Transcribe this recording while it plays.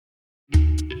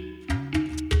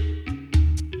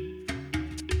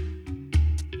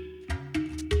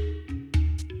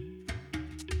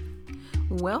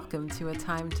Welcome to A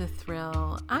Time to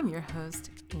Thrill. I'm your host,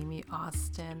 Amy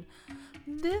Austin.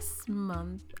 This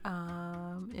month,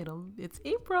 it's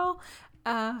April.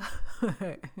 I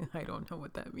don't know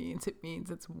what that means. It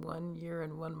means it's 1 year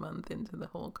and 1 month into the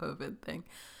whole COVID thing,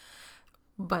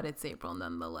 but it's April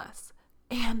nonetheless.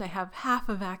 And I have half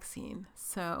a vaccine.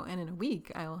 And in a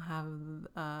week, I will have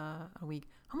a week.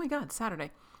 Oh my God,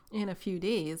 Saturday. In a few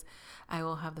days, I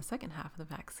will have the second half of the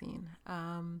vaccine.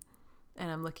 And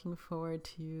I'm looking forward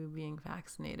to being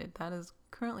vaccinated. That is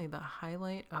currently the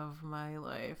highlight of my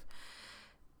life.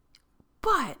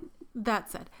 But that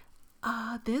said,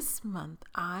 this month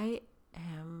I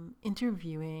am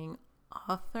interviewing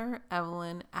author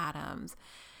Evelyn Adams.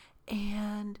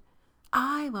 And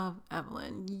I love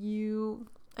Evelyn.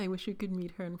 I wish you could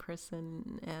meet her in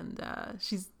person. And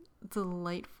she's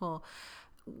delightful.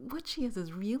 What she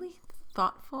is really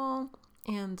thoughtful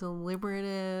and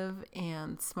deliberative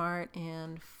and smart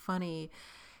and funny.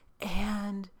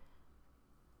 And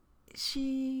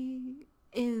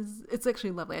it's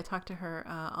actually lovely. I talk to her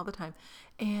all the time.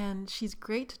 And she's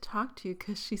great to talk to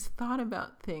because she's thought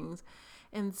about things.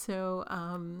 And so,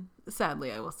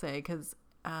 sadly, I will say, because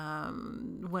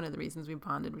one of the reasons we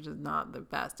bonded, which is not the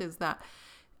best, is that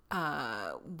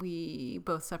we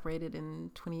both separated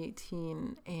in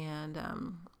 2018 and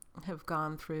have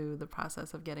gone through the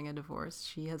process of getting a divorce.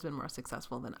 She has been more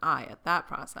successful than I at that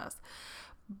process.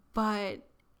 But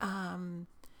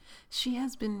she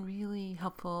has been really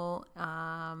helpful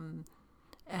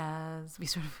as we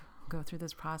sort of go through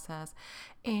this process.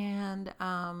 And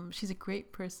she's a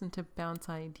great person to bounce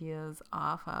ideas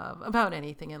off of about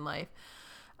anything in life.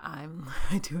 I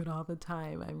do it all the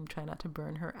time. I'm trying not to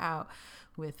burn her out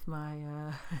with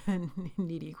my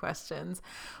needy questions.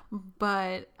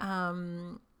 But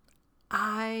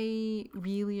I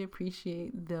really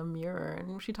appreciate the mirror.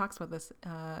 And she talks about this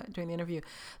during the interview,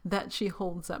 that she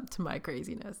holds up to my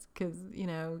craziness. Because,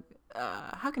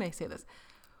 how can I say this?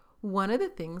 One of the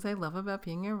things I love about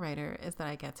being a writer is that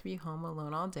I get to be home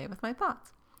alone all day with my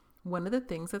thoughts. One of the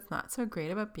things that's not so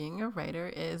great about being a writer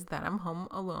is that I'm home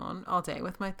alone all day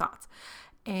with my thoughts.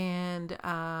 And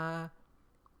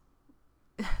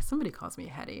somebody calls me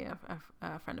Hetty,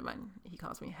 a friend of mine, he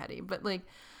calls me Hetty. But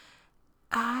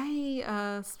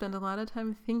I spend a lot of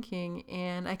time thinking,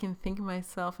 and I can think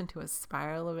myself into a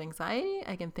spiral of anxiety.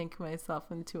 I can think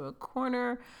myself into a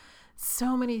corner.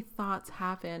 So many thoughts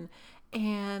happen.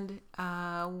 And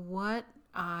what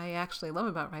I actually love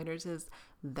about writers is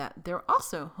that they're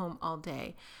also home all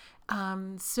day.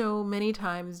 So many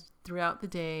times throughout the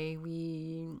day,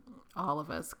 all of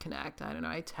us connect. I don't know,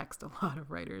 I text a lot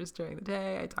of writers during the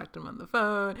day. I talk to them on the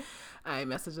phone. I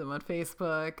message them on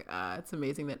Facebook. It's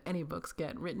amazing that any books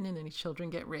get written and any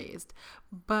children get raised.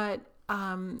 But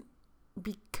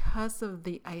because of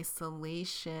the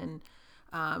isolation,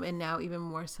 and now even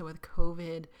more so with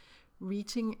COVID,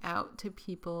 reaching out to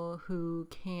people who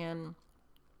can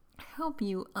help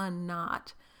you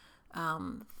unknot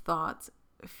thoughts,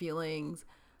 feelings,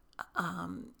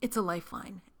 it's a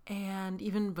lifeline. And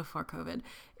even before COVID,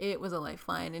 it was a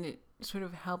lifeline, and it sort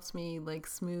of helps me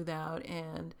smooth out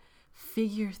and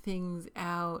figure things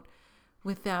out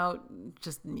without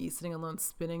just me sitting alone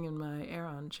spinning in my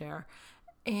Aeron chair.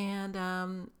 And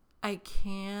I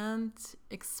can't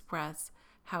express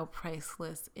how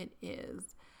priceless it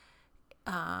is.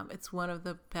 It's one of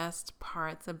the best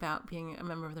parts about being a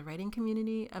member of the writing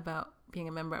community, about being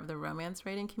a member of the romance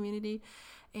writing community,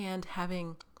 and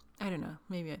having, I don't know,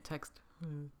 maybe I text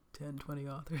 10, 20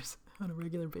 authors on a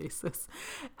regular basis.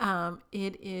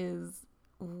 It is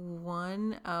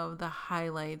one of the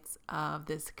highlights of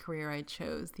this career I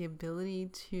chose, the ability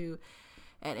to,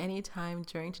 at any time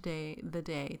during the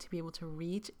day, to be able to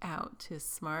reach out to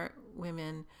smart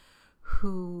women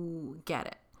who get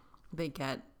it. They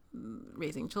get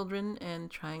raising children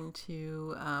and trying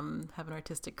to have an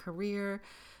artistic career.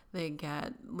 They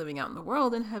get living out in the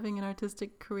world and having an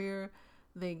artistic career.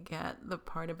 They get the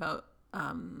part about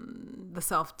the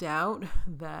self-doubt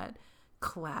that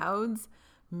clouds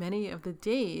many of the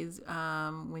days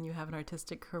when you have an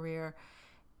artistic career.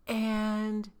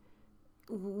 And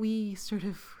we sort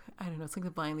of, I don't know, it's like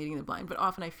the blind leading the blind, but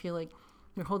often I feel like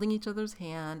we're holding each other's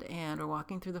hand and we're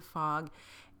walking through the fog,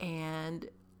 and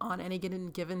on any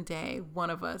given day, one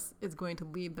of us is going to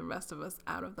lead the rest of us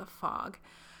out of the fog.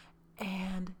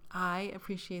 And I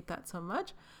appreciate that so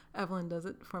much. Evelyn does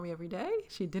it for me every day.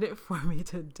 She did it for me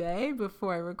today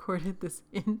before I recorded this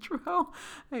intro.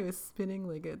 I was spinning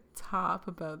like a top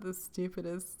about the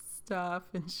stupidest stuff,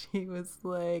 and she was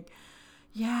like,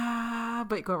 yeah,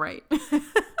 but go right.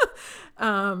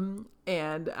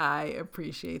 And I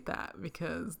appreciate that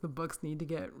because the books need to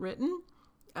get written.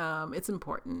 It's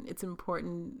important. It's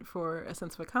important for a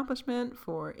sense of accomplishment,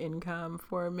 for income,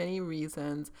 for many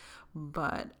reasons.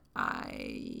 But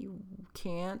I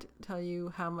can't tell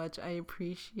you how much I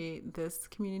appreciate this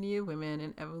community of women,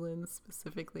 and Evelyn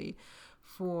specifically,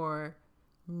 for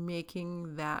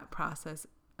making that process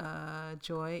a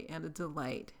joy and a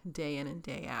delight day in and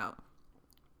day out.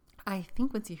 I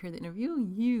think once you hear the interview,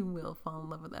 you will fall in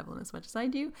love with Evelyn as much as I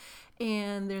do.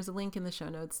 And there's a link in the show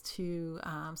notes to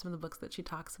some of the books that she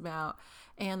talks about.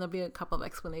 And there'll be a couple of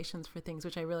explanations for things,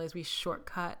 which I realize we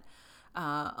shortcut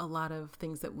a lot of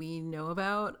things that we know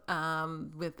about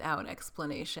without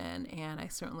explanation. And I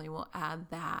certainly will add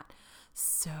that.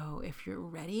 So if you're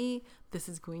ready, this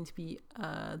is going to be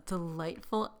a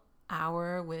delightful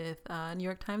hour with New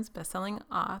York Times bestselling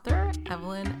author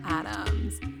Evelyn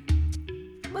Adams.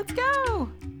 Let's go!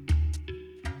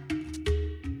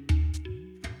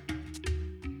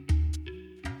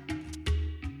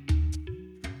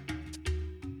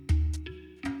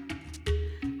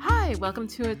 Hi, welcome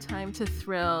to A Time to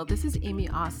Thrill. This is Amy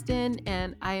Austin,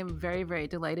 and I am very, very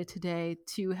delighted today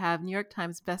to have New York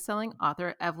Times bestselling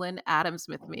author Evelyn Adams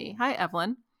with me. Hi,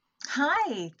 Evelyn.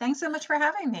 Hi, thanks so much for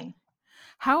having me.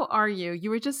 How are you? You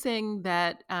were just saying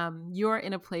that you're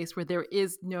in a place where there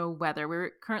is no weather. We're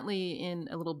currently in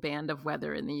a little band of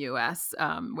weather in the US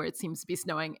where it seems to be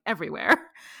snowing everywhere.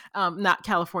 Not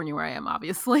California, where I am,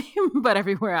 obviously, but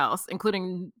everywhere else,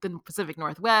 including the Pacific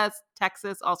Northwest,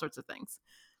 Texas, all sorts of things.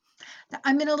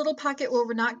 I'm in a little pocket where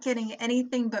we're not getting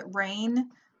anything but rain,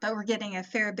 but we're getting a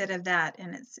fair bit of that,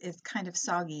 and it's kind of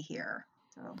soggy here.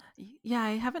 So Yeah,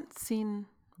 I haven't seen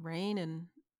rain in,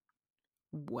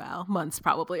 well, months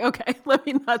probably. Okay, let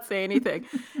me not say anything.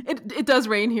 It does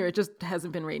rain here. It just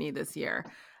hasn't been rainy this year.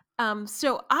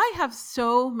 So I have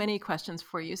so many questions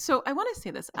for you. So I want to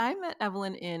say this. I met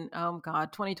Evelyn in, oh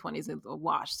God, 2020 is a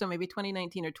wash. So maybe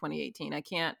 2019 or 2018. I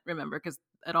can't remember because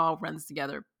it all runs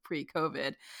together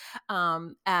pre-COVID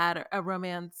at a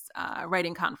romance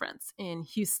writing conference in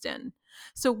Houston.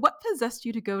 So what possessed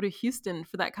you to go to Houston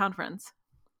for that conference?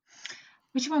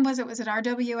 which one was it? Was it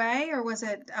RWA or was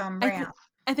it I, th- RAM?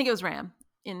 I think it was Ram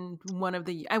in one of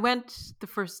the, I went the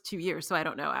first 2 years, so I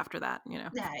don't know after that. Yeah,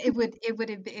 it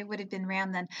would have been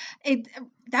RAM then. It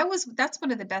that's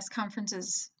one of the best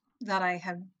conferences that I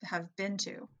have been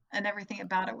to, and everything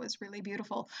about it was really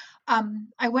beautiful.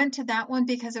 I went to that one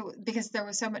because there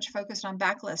was so much focused on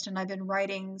backlist, and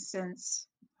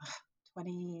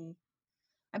twenty.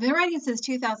 I've been writing since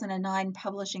 2009,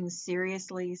 publishing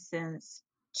seriously since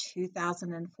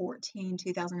 2014,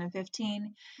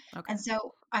 2015. Okay. And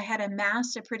so I had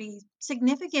amassed a pretty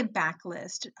significant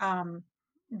backlist.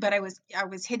 But I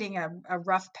was hitting a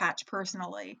rough patch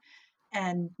personally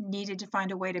and needed to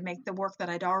find a way to make the work that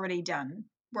I'd already done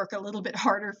work a little bit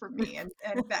harder for me. And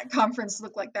that conference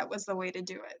looked like that was the way to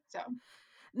do it. So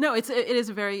No, it is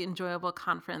a very enjoyable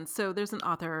conference. So there's an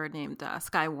author named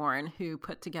Sky Warren who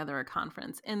put together a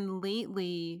conference. And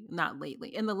lately, not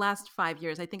lately, in the last 5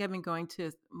 years, I think I've been going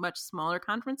to much smaller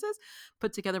conferences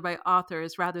put together by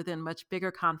authors rather than much bigger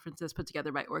conferences put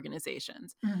together by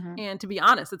organizations. mhm. And to be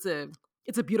honest, it's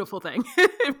a beautiful thing.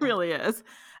 It really is,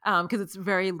 because it's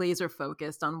very laser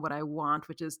focused on what I want,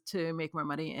 which is to make more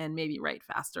money and maybe write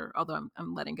faster. Although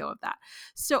I'm letting go of that.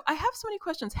 So I have so many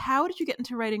questions. How did you get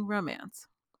into writing romance?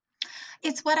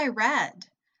 It's what I read.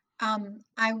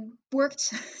 I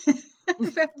worked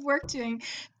I've worked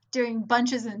doing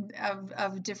bunches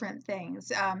of different things.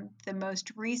 The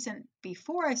most recent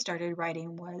before I started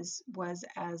writing was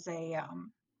as a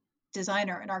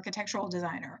designer, an architectural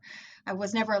designer. I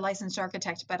was never a licensed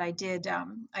architect, but I did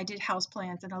house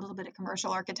plans and a little bit of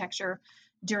commercial architecture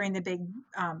during the big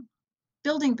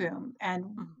building boom. And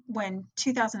Mhm. when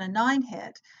 2009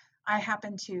 hit, I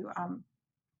happened to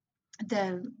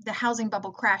the housing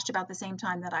bubble crashed about the same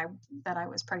time that I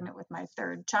was pregnant with my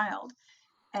third child.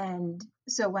 And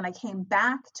so when I came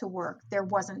back to work, there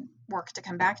wasn't work to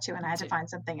come back to, and I had to find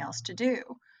something else to do.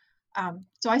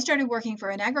 So I started working for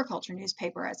an agriculture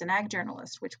newspaper as an ag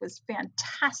journalist, which was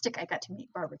fantastic. I got to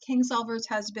meet Barbara Kingsolver's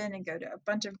husband and go to a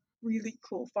bunch of really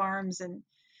cool farms and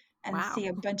Wow. see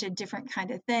a bunch of different kind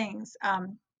of things.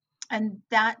 And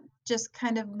that just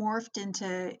kind of morphed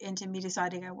into me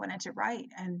deciding I wanted to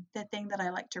write. And the thing that I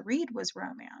like to read was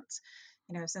romance.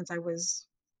 Since I was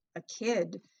a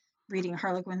kid, reading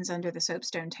Harlequins under the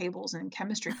soapstone tables in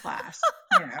chemistry class,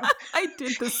 you know. I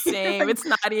did the You're same. like, It's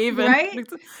not even. right?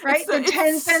 It's Right? The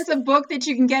 10 cents a book that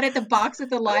you can get at the box at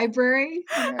the library,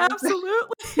 you know.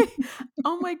 absolutely.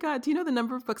 Oh my God. Do you know the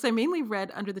number of books I mainly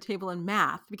read under the table in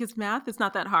math? Because math is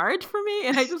not that hard for me.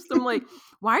 And I'm like,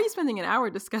 why are you spending an hour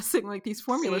discussing like these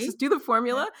formulas? See? Just do the Yeah.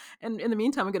 formula. And in the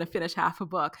meantime, I'm going to finish half a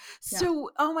book. Yeah. So,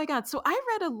 oh my God. So I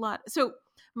read a lot. So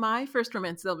my first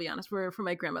romances, I'll be honest, were from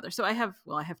my grandmother. So I have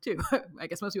two. I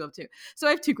guess most people have two. So I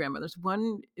have two grandmothers.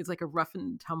 One is like a rough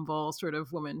and tumble sort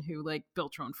of woman who like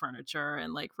built her own furniture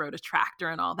and like rode a tractor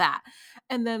and all that.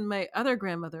 And then my other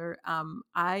grandmother,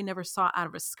 I never saw out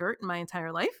of a skirt in my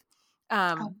entire life.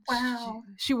 Oh, wow.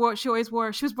 She always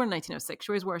wore, she was born in 1906.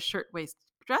 She always wore a shirt waist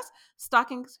dress,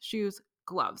 stockings, shoes,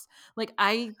 gloves. Like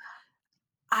I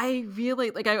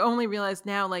really, like, I only realized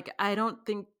now, like, I don't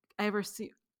think I ever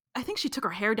see, I think she took her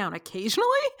hair down occasionally.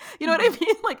 You know what Hmm. I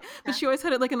mean? Like, but Yeah. she always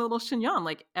had it like in a little chignon.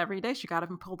 Like every day she got up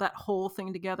and pulled that whole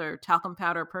thing together, talcum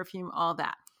powder, perfume, all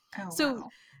that. Oh, So,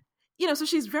 wow. so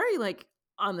she's very like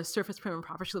on the surface prim and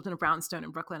proper. She lived in a brownstone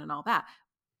in Brooklyn and all that.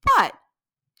 But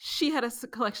she had a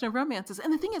collection of romances.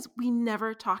 And the thing is, we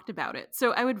never talked about it.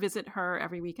 So I would visit her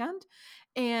every weekend.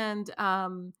 And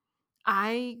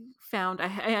I found, I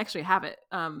actually have it.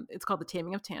 It's called The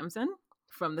Taming of Tamsin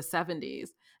from the 70s.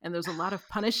 And there's a lot of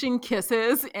punishing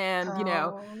kisses. And,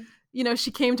 Oh,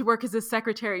 she came to work as his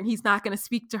secretary and he's not going to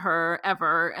speak to her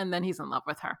ever. And then he's in love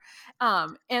with her.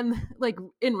 And like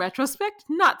in retrospect,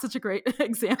 not such a great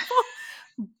example,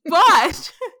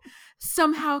 but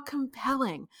somehow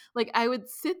compelling. Like I would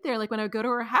sit there, like when I would go to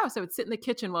her house, I would sit in the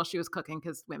kitchen while she was cooking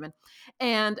because women,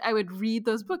 and I would read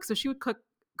those books. So she would cook,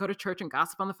 go to church and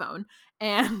gossip on the phone,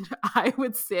 and I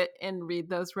would sit and read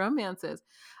those romances.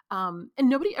 And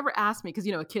nobody ever asked me because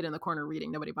a kid in the corner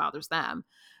reading, nobody bothers them.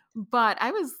 But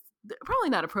I was probably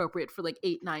not appropriate for like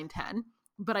 8, 9, 10.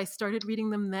 But I started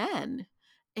reading them then,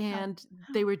 oh. and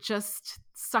they were just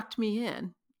sucked me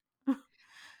in.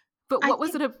 But I what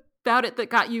was think it about it that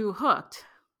got you hooked?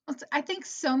 I think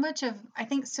so much of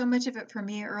it for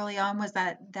me early on was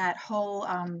that whole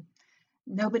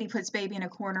nobody puts baby in a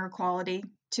corner quality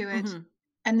to it, Mhm.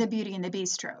 and the Beauty and the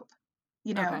Beast trope.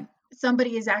 You Okay. know,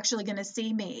 somebody is actually going to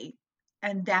see me,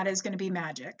 and that is going to be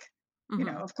magic. You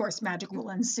know, Mhm. of course, magic will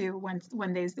ensue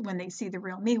when they see the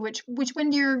real me, which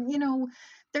when you're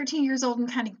 13 years old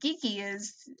and kind of geeky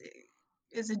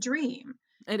is a dream.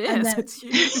 It And is. then It's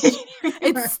huge.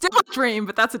 It's still a dream,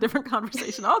 but that's a different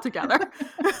conversation altogether.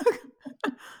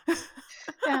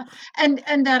 yeah,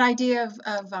 and that idea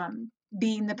of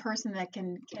being the person that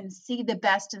can see the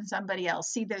best in somebody else,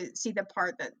 see the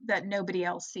part that nobody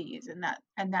else sees, and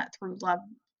that through love,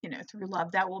 through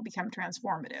love that will become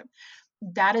transformative.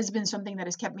 That has been something that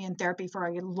has kept me in therapy for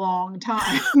a long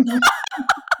time.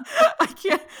 I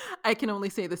can't. I can only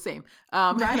say the same.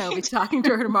 And I'll be Right. talking to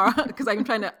her tomorrow because I'm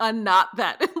trying to unknot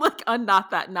that, like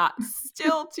unknot that knot.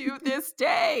 Still to this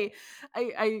day,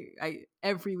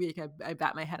 every week I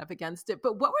bat my head up against it.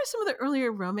 But what were some of the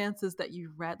earlier romances that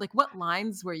you read? Like, what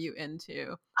lines were you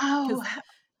into? Oh, Because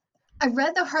I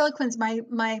read the Harlequins.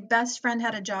 My best friend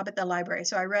had a job at the library,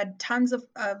 so I read tons of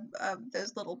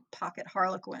those little pocket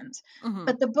Harlequins. mm-hmm.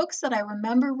 But the books that I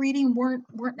remember reading weren't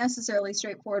necessarily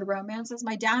straightforward romances.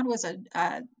 My dad was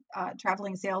a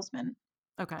traveling salesman,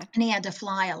 Okay. and he had to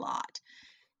fly a lot,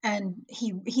 and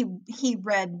he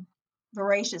read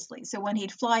voraciously. So when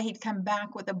he'd fly, he'd come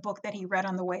back with a book that he read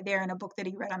on the way there and a book that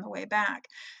he read on the way back.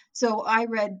 So I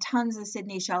read tons of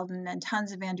Sidney Sheldon and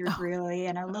tons of Andrew Oh, Greeley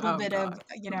and a little oh bit of,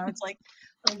 God. it's like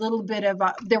a little bit of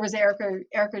there was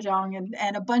Erica Jong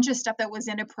and a bunch of stuff that was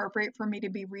inappropriate for me to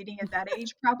be reading at that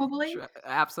age probably. Sure,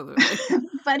 absolutely.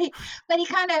 but he but he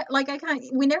kind of like I kind of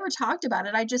we never talked about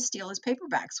it. I just steal his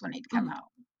paperbacks when he'd come Mm. out,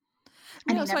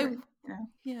 and No, he so never, you know.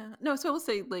 yeah, no, so I will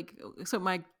say, like, so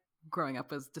my growing up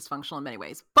was dysfunctional in many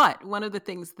ways, but one of the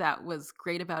things that was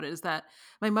great about it is that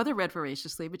my mother read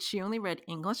voraciously, but she only read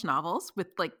English novels with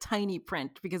like tiny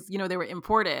print because they were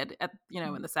imported at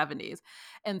in the 70s,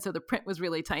 and so the print was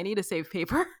really tiny to save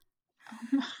paper.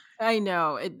 I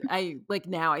know. I like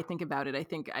now I think about it, I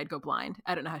think I'd go blind.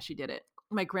 I don't know how she did it.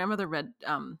 My grandmother read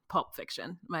Pulp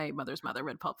Fiction. My mother's mother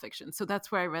read Pulp Fiction. So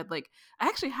that's where I read like I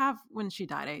actually have when she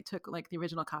died, I took like the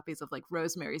original copies of like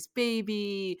Rosemary's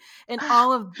Baby and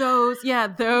all of those. Yeah,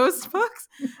 those books.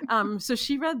 So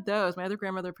she read those. My other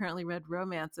grandmother apparently read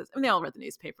romances. I mean, they all read the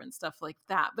newspaper and stuff like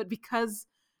that. But because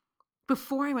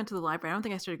before I went to the library, I don't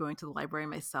think I started going to the library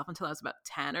myself until I was about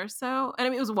 10 or so. And I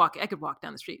mean, it was a walk. I could walk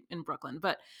down the street in Brooklyn,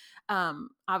 but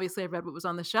obviously I read what was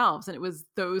on the shelves, and it was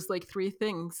those like three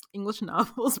things: English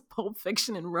novels, Pulp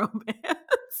Fiction, and romance.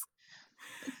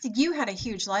 You had a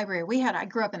huge library. I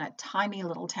grew up in a tiny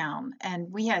little town,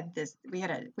 and we had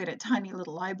a tiny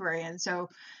little library. And so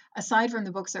aside from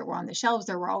the books that were on the shelves,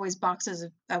 there were always boxes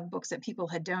of books that people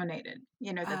had donated,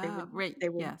 that Oh, right. they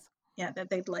would, Yes. yeah, that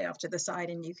they'd lay off to the side,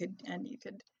 and you could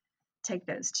take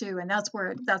those too. And that's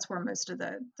where most of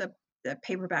the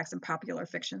paperbacks and popular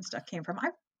fiction stuff came from. I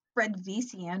read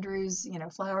V.C. Andrews,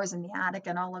 Flowers in the Attic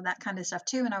and all of that kind of stuff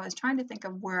too. And I was trying to think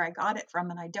of where I got it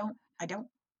from, and I don't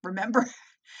remember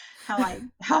how I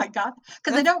got,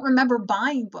 because I That's don't remember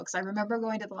buying books. I remember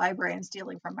going to the library and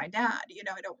stealing from my dad.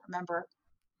 I don't remember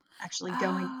actually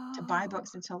going to buy Oh.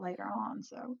 books until later on.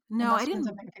 So it No, I must have been didn't.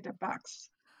 something I picked up box.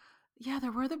 Yeah,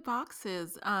 there were the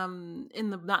boxes, in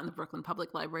the not in the Brooklyn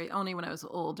Public Library, only when I was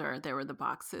older, there were the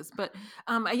boxes, but,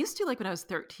 I used to, like, when I was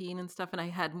 13 and stuff, and I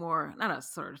had more not a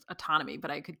sort of autonomy,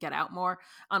 but I could get out more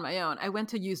on my own. I went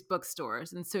to used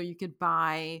bookstores, and so you could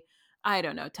buy, I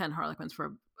don't know, 10 Harlequins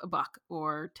for a buck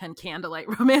or 10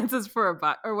 Candlelight Romances for a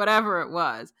buck or whatever it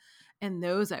was, and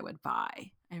those I would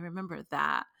buy. I remember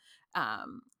that,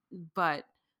 um, but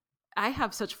I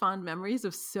have such fond memories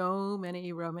of so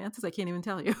many romances, I can't even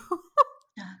tell you.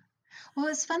 Yeah. Well,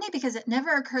 it's funny because it never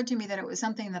occurred to me that it was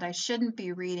something that I shouldn't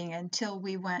be reading until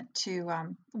we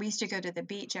used to go to the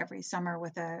beach every summer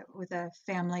with a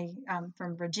family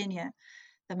from Virginia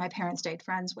that my parents stayed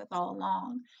friends with all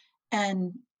along.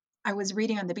 And I was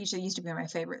reading on the beach. That used to be my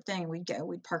favorite thing.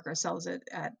 We'd park ourselves at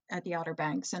the Outer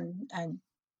Banks, and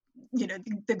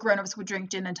the grown-ups would drink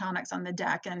gin and tonics on the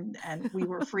deck, and we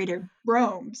were free to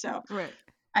roam. So Right.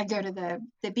 I'd go to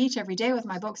the beach every day with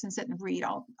my books and sit and read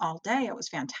all day. It was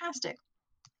fantastic.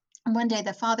 And one day,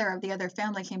 the father of the other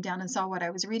family came down and saw what I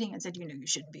was reading and said, "You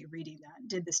shouldn't be reading that." And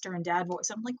did the stern dad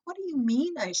voice. I'm like, "What do you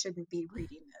mean I shouldn't be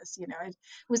reading this?" It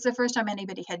was the first time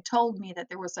anybody had told me that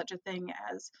there was such a thing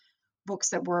as books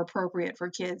that were appropriate for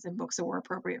kids and books that were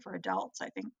appropriate for adults. I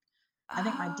think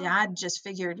my Oh. dad just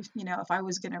figured, if I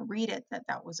was going to read it,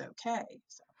 that was okay.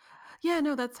 So, Yeah,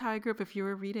 no, that's how I grew up. If you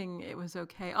were reading, it was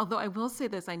okay. Although I will say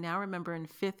this, I now remember in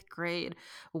fifth grade,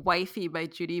 Wifey by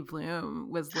Judy Blume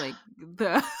was like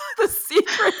the the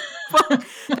secret book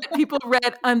that people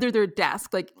read under their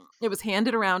desk. Like it was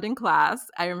handed around in class.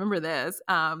 I remember this.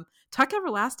 Tuck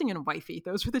Everlasting and Wifey.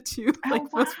 Those were the two oh, like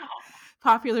most wow.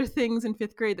 popular things in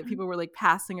fifth grade that people were like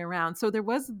passing around. So there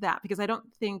was that because I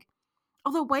don't think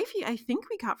although Wifey, I think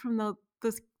we got from the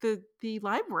The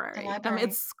library, at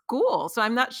library. school, so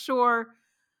I'm not sure.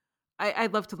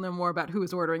 I'd love to know more about who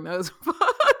was ordering those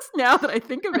books now that I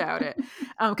think about it,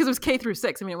 because it was K through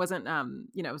 6. I mean, it wasn't,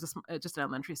 it was just an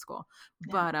elementary school.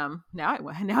 Yeah. But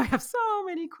now I have so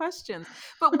many questions.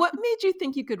 But what made you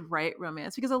think you could write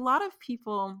romance? Because a lot of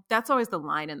people, that's always the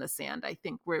line in the sand, I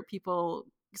think, where people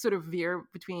sort of veer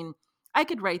between, I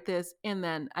could write this, and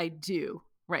then I do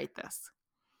write this.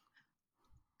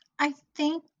 I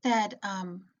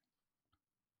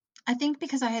think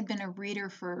because I had been a reader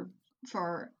for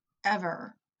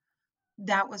forever,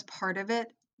 that was part of it.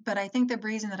 But I think the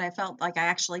reason that I felt like I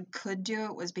actually could do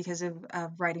it was because of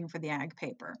writing for the ag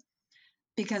paper.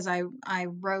 Because I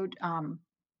wrote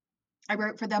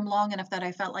for them long enough that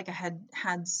I felt like I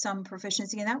had some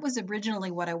proficiency, and that was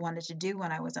originally what I wanted to do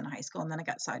when I was in high school, and then I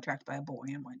got sidetracked by a boy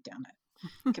and went down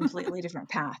a completely different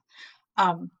path.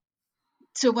 Um,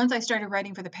 so once I started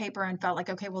writing for the paper and felt like,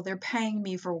 okay, well, they're paying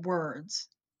me for words,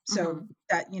 Hmm. so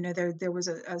that there was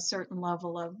a certain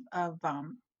level of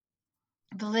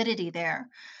validity there.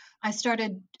 I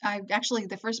actually,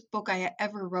 the first book I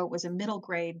ever wrote was a middle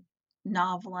grade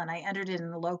novel, and I entered it in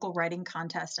the local writing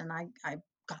contest, and I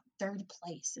got third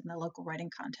place in the local writing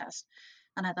contest.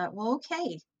 And I thought, well,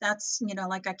 okay, that's,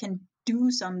 like I can do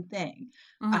something.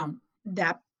 Hmm.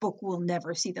 That book will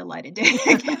never see the light of day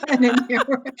again.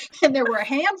 And there were a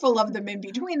handful of them in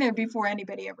between there before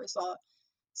anybody ever saw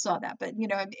that. But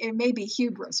it may be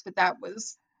hubris, but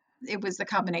it was the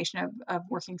combination of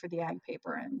working for the ag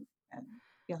paper and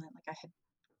feeling like I had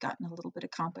gotten a little bit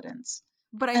of competence,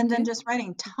 But I and then do. just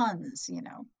writing tons and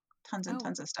Oh,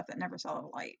 tons of stuff that never saw the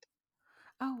light.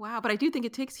 Oh wow, but I do think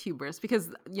it takes hubris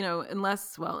because,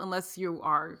 unless you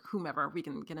are whomever, we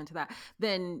can get into that,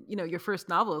 then, your first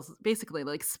novel is basically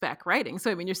like spec writing. So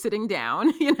I mean, you're sitting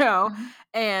down, Mhm.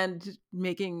 and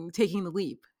taking the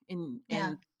leap Yeah.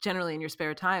 in generally in your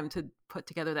spare time to put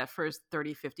together that first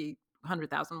 30, 50,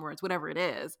 100,000 words, whatever it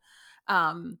is.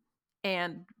 Um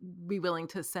and be willing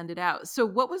to send it out. So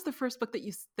what was the first book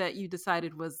that you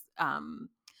decided was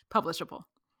publishable?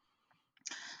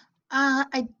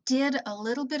 I did a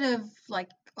little bit of like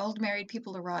old married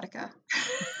people erotica.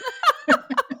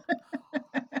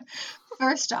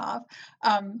 First off,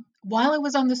 while I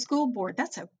was on the school board,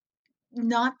 that's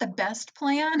not the best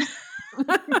plan.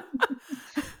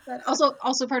 But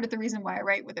also part of the reason why I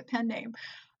write with a pen name.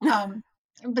 Um,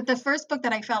 but the first book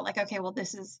that I felt like, okay, well,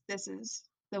 this is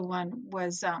the one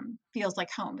was Feels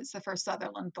Like Home. It's the first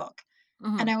Sutherland book.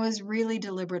 And Hmm. I was really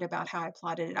deliberate about how I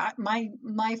plotted it. My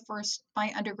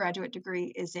undergraduate degree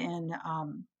is in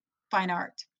fine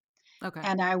art, Okay.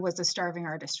 and I was a starving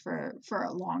artist for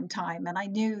a long time. And I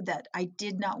knew that I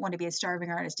did not want to be a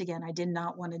starving artist again. I did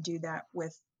not want to do that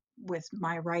with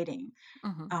my writing.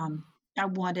 Hmm. Um, I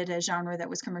wanted a genre that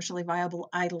was commercially viable.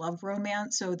 I love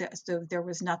romance, so there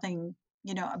was nothing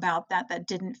about that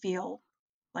didn't feel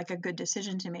like a good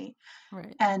decision to me.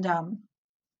 Right. And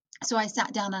so I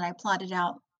sat down and I plotted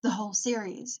out the whole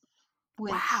series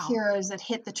with Wow. heroes that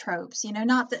hit the tropes,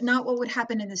 not what would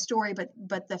happen in the story,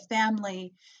 but the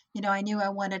family. I knew I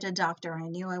wanted a doctor, I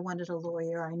knew I wanted a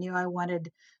lawyer, I knew I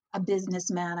wanted a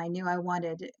businessman, I knew I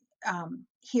wanted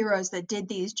heroes that did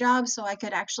these jobs, so I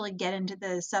could actually get into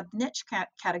the sub niche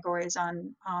categories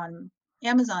on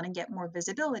Amazon and get more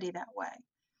visibility that way.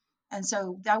 And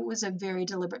so that was a very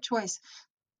deliberate choice.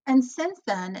 And since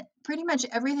then, pretty much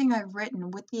everything I've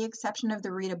written, with the exception of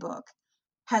the Read a Book,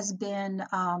 has been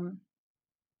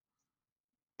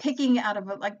picking out of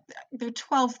like there are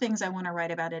 12 things I want to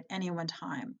write about at any one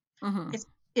time. Hmm.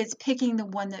 It's picking the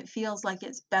one that feels like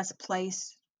it's best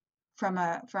placed from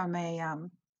a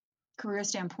career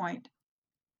standpoint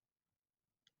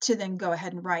to then go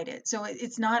ahead and write it. So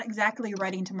it's not exactly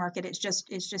writing to market. It's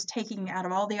just taking out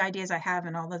of all the ideas I have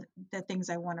and all the things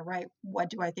I want to write, what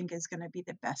do I think is going to be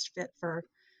the best fit for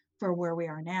where we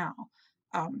are now.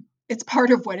 It's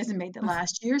part of what has made the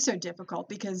last year so difficult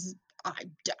because I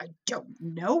don't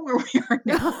know where we are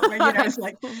now. It's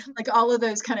like all of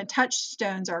those kind of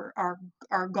touchstones are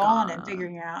gone, and Gone.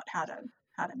 figuring out how to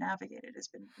navigate it has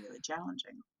been really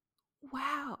challenging.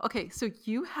 Wow. Okay, so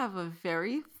you have a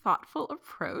very thoughtful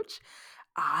approach.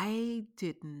 I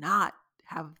did not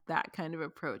have that kind of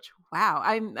approach. Wow.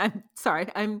 I'm sorry.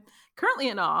 I'm currently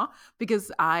in awe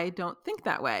because I don't think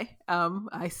that way.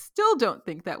 I still don't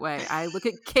think that way. I look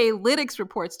at K-lytics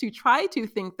reports to try to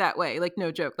think that way. Like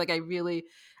no joke. Like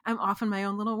I'm off in my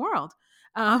own little world.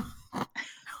 Um,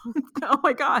 oh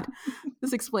my god,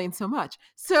 this explains so much.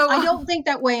 So I don't think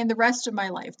that way in the rest of my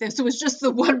life. This was just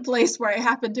the one place where I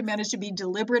happened to manage to be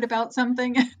deliberate about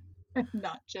something, and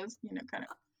not just, kind of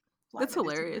fly that's by the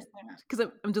seat of hilarious my pants. because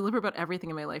I'm deliberate about everything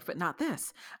in my life, but not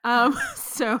this. Yeah.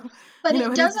 So, But it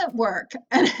it is. doesn't work.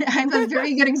 And I have a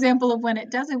very good example of when it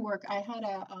doesn't work. I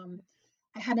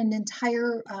had an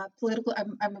entire political.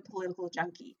 I'm a political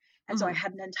junkie, and so I Mhm,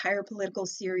 had an entire political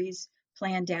series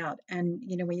planned out. And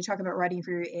when you talk about writing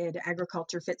for your id,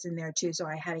 agriculture fits in there too. So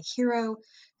I had a hero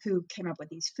who came up with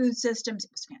these food systems.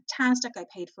 It was fantastic. I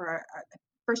paid for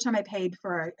first time I paid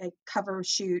for a cover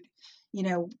shoot.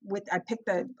 With I picked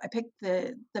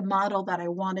the model that I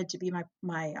wanted to be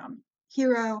my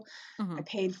hero. I mhm.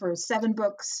 paid for 7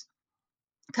 books,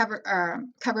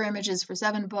 cover images for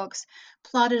 7 books,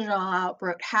 plotted it all out,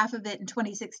 wrote half of it in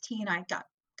 2016. I got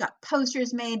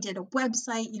posters made, did a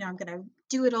website. I'm going to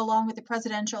do it along with the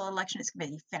presidential election. It's going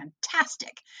to be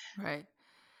fantastic. Right.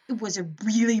 It was a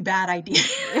really bad idea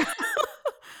Yeah.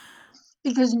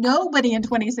 because nobody in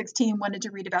 2016 wanted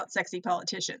to read about sexy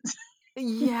politicians.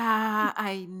 Yeah,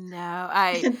 I know.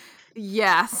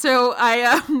 Yeah, so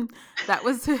that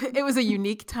was it was a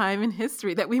unique time in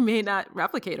history that we may not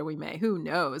replicate, or we may, who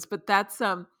knows? But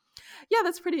yeah,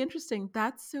 that's pretty interesting.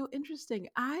 That's so interesting.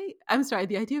 I'm sorry,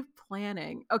 the idea of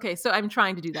planning. Okay, so I'm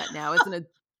trying to do that now as an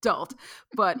adult,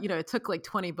 but it took like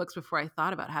 20 books before I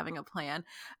thought about having a plan.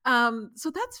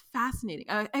 So that's fascinating.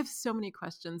 I have so many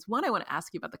questions. One, I want to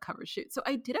ask you about the cover shoot. So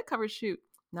I did a cover shoot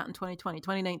not in 2020,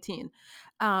 2019.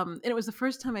 And it was the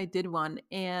first time I did one.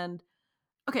 And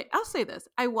okay, I'll say this.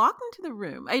 I walked into the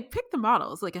room. I picked the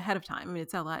models like ahead of time. I mean,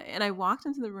 it's LA. And I walked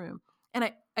into the room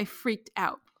and I freaked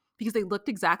out because they looked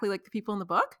exactly like the people in the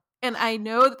book. And I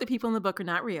know that the people in the book are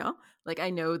not real. Like, I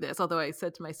know this. Although I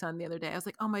said to my son the other day, I was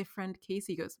like, oh, my friend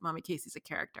Casey goes, Mommy, Casey's a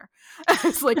character. I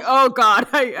was like, oh, God,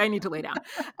 I need to lay down.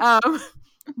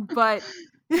 But,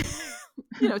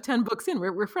 10 books in,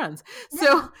 we're friends. Yeah.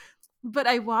 So, but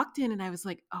I walked in and I was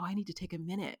like, oh, I need to take a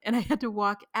minute. And I had to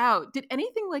walk out. Did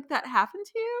anything like that happen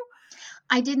to you?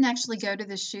 I didn't actually go to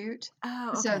the shoot.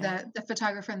 Oh, So okay. the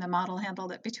photographer and the model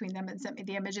handled it between them and sent me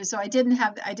the images. So I didn't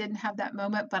have that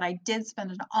moment, but I did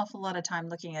spend an awful lot of time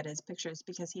looking at his pictures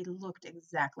because he looked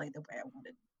exactly the way I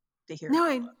wanted the hero No,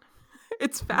 to look.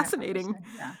 it's And that part was fascinating.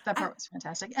 yeah, that I, part was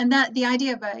fantastic. And that the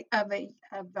idea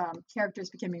of characters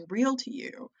becoming real to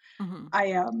you. mhm.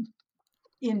 I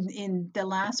in the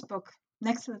last book,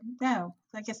 next to no,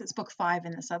 I guess it's book 5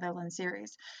 in the Sutherland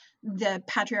series, the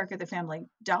patriarch of the family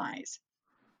dies,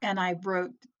 and I wrote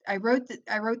I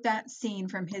wrote that scene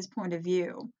from his point of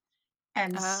view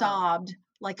and Oh. sobbed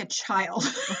like a child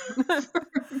for,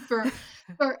 for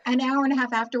for an hour and a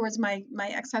half afterwards. My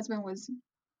ex-husband was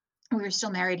we were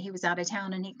still married. He was out of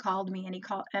town and he called me and he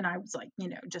called and I was like,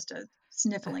 just a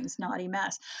sniffling, snotty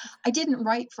mess. I didn't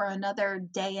write for another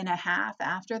day and a half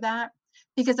after that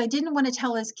because I didn't want to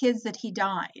tell his kids that he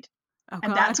died. Oh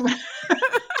And God. that's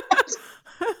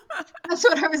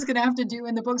what I was going to have to do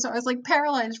in the book. So I was like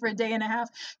paralyzed for a day and a half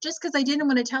just because I didn't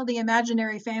want to tell the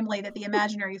imaginary family that the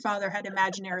imaginary father had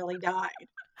imaginarily died.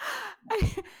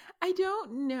 I, I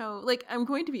don't know. Like, I'm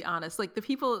going to be honest. Like, the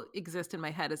people exist in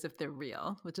my head as if they're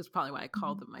real, which is probably why I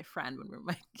called Mhm. them my friend when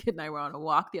my kid and I were on a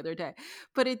walk the other day.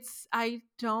 But I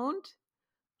don't,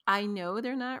 I know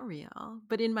they're not real,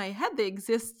 but in my head, they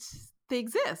exist. They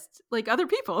exist like other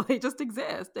people. They just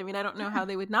exist. I mean, I don't know Yeah. how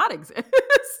they would not exist.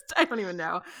 I don't even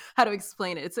know how to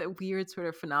explain it. It's a weird sort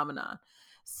of phenomenon.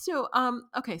 So,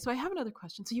 okay. So I have another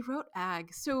question. So you wrote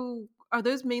ag. So are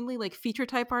those mainly like feature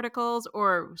type articles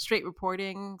or straight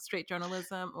reporting, straight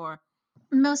journalism, or?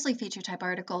 Mostly feature type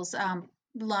articles.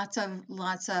 Lots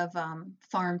of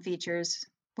farm features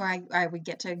where I would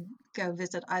get to go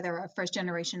visit either a first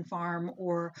generation farm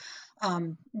or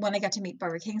when I got to meet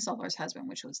Barbara Kingsolver's husband,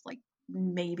 which was like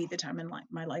maybe the time in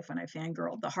my life when I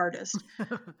fangirled the hardest.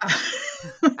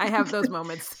 I have those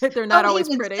moments. They're Oh, not he always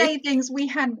would say pretty. things. We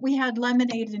had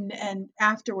lemonade and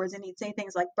afterwards, and he'd say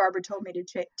things like, "Barbara told me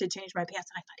to change my pants,"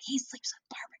 and I thought he sleeps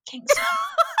with Barbara Kingsolver.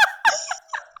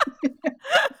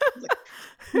 Like,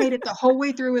 made it the whole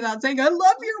way through without saying, "I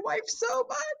love your wife so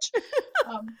much."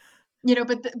 Um,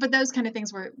 but those kind of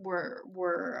things were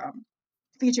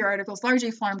feature articles,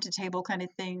 largely farm to table kind of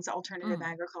things, alternative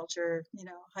Mm. agriculture,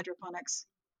 hydroponics,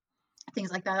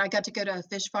 things like that. I got to go to a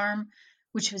fish farm,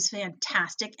 which was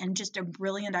fantastic and just a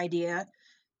brilliant idea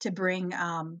to bring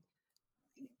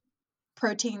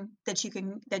protein that you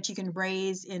can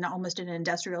raise in almost an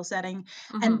industrial setting.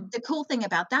 Hmm. And the cool thing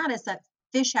about that is that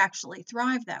fish actually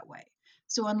thrive that way.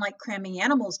 So unlike cramming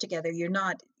animals together, you're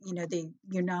not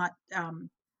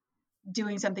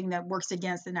doing something that works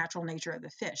against the natural nature of the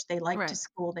fish. They like to Right.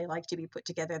 school, they like to be put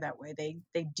together that way.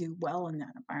 They do well in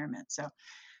that environment. So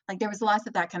like there was lots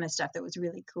of that kind of stuff that was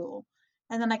really cool.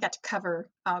 And then I got to cover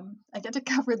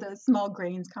the small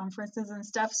grains conferences and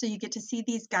stuff. So you get to see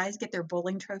these guys get their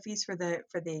bowling trophies for the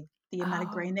amount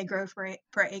of grain Oh, they grow per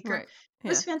acre. right. It Yeah.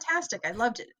 was fantastic. I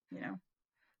loved it.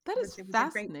 That It is was it was a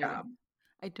great fascinating. job.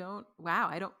 I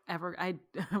don't ever,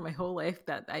 my whole life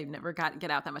that I never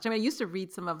get out that much. I mean, I used to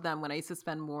read some of them when I used to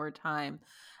spend more time,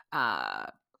 uh,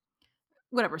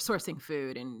 whatever, sourcing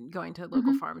food and going to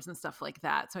local Hmm. farms and stuff like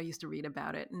that. So I used to read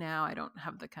about it. Now I don't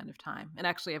have the kind of time. And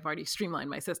actually, I've already streamlined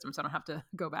my system, so I don't have to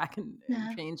go back and Yeah.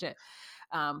 change it.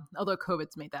 Although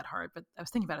COVID's made that hard, but I was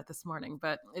thinking about it this morning,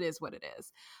 but it is what it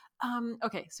is.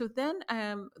 Okay. So then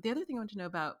the other thing I want to know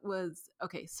about was,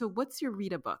 okay, so what's your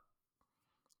read a book?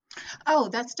 Oh,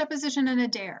 that's Deposition and a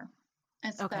Dare.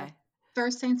 It's the Okay.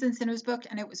 first Saints and Sinners book,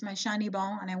 and it was my shiny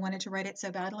ball, and I wanted to write it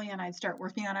so badly, and I'd start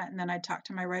working on it, and then I'd talk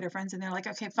to my writer friends, and they're like,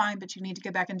 "Okay, fine, but you need to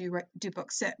go back and do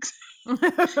book six."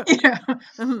 you know, I'm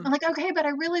Mhm. like, "Okay, but I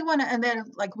really want to," and they're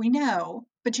like, "We know,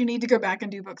 but you need to go back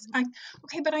and do books."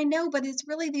 Okay, but I know, but it's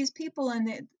really these people,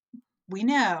 and we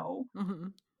know.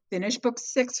 Mhm. Finish book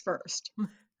six first.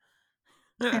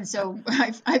 And so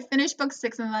I finished book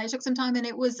six, and then I took some time, and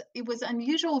it was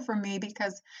unusual for me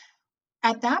because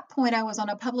at that point I was on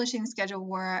a publishing schedule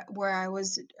where I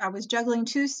was juggling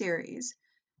two series,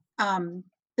 um,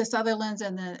 the Sutherlands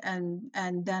and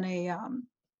then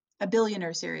a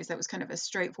billionaire series that was kind of a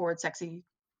straightforward, sexy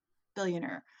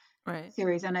billionaire Right.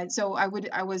 series, and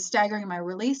I was staggering my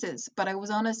releases, but I was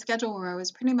on a schedule where I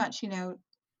was pretty much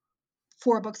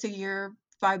 4 books a year,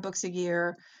 5 books a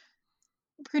year,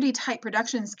 pretty tight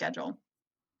production schedule.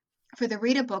 For the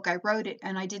Rita book, I wrote it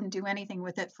and I didn't do anything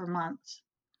with it for months,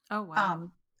 Oh, wow.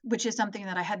 um, which is something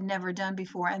that I had never done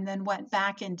before, and then went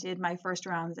back and did my first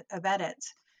round of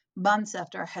edits months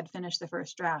after I had finished the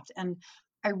first draft. And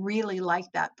I really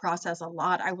liked that process a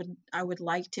lot. I would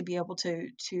like to be able to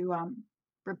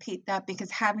repeat that because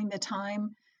having the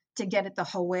time to get it the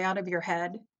whole way out of your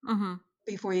head Mhm.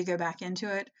 before you go back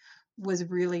into it was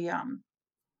really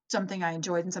something I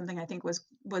enjoyed and something I think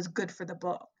was good for the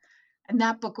book. And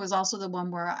that book was also the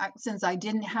one where since I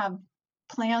didn't have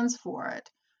plans for it,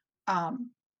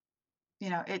 um,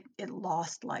 it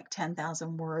lost like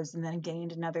 10,000 words and then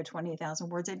gained another 20,000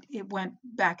 words. It went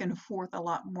back and forth a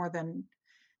lot more than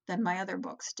my other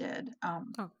books did,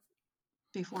 Oh.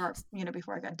 before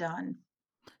I got done.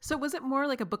 So was it more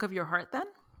like a book of your heart then?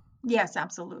 Yes,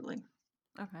 absolutely.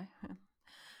 Okay.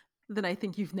 then I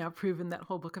think you've now proven that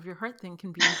whole book of your heart thing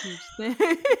can be a huge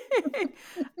thing.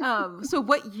 So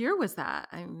what year was that?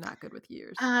 I'm not good with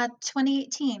years.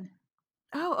 2018.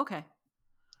 Oh, okay.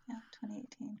 Yeah,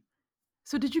 2018.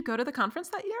 So did you go to the conference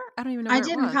that year? I don't even know I where it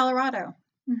did in was. Colorado.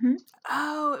 Hmm.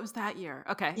 Oh, it was that year.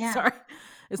 Okay, Yeah. sorry.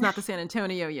 It's not the San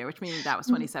Antonio year, which means that was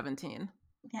 2017,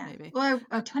 Yeah. maybe. Well,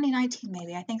 or 2019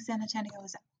 maybe. I think San Antonio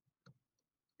was.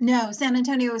 No, San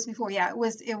Antonio was before. Yeah, it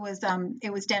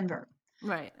was Denver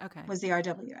Right. Okay. was the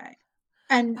RWA.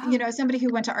 And, Oh, somebody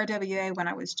who went to RWA when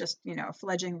I was just, a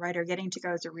fledgling writer, getting to go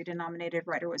as a reed-nominated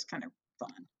writer was kind of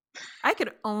fun. I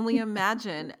could only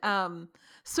imagine.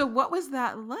 So what was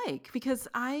that like? Because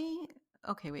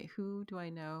okay, wait, who do I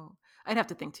know? I'd have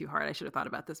to think too hard. I should have thought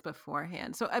about this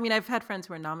beforehand. So, I mean, I've had friends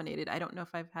who are nominated. I don't know if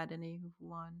I've had any who've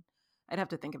won. I'd have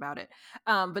to think about it.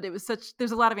 But it was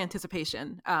there's a lot of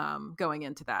anticipation going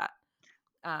into that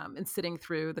and sitting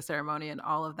through the ceremony and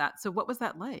all of that. So what was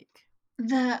that like?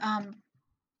 The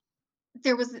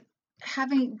There was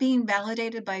being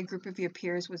validated by a group of your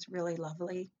peers was really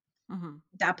lovely. Mm-hmm.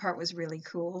 That part was really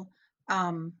cool.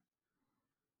 Um,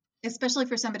 Especially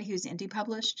for somebody who's indie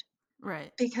published,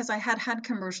 Right. because I had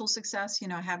commercial success.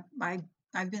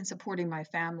 I've been supporting my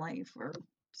family for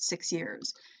 6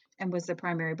 years and was the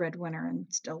primary breadwinner and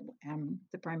still am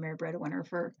the primary breadwinner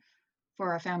for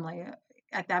our family.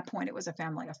 At that point, it was a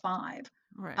family of 5.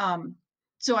 Right. Um,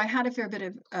 so I had a fair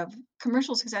bit of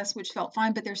commercial success, which felt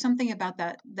fine. But there's something about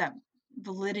that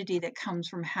validity that comes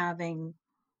from having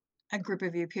a group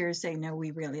of your peers say, "No, we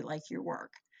really like your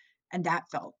work," and that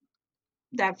felt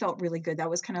really good. That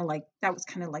was kind of like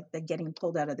the getting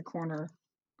pulled out of the corner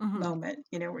Mm-hmm. moment,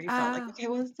 where you felt like, Uh, okay,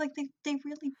 well, it's like they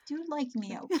really do like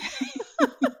me, okay. they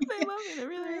love me. They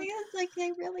really do. It's like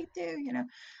they really do.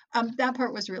 That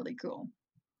part was really cool.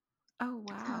 Oh,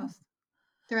 wow. So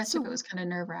the rest of it So was kind of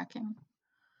nerve-wracking.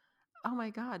 oh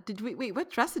my God. Did we wait, what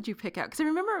dress did you pick out? Because I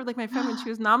remember like my friend when she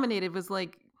was nominated was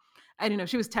like, I don't know,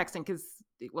 she was texting because,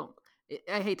 well,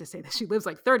 I hate to say this, she lives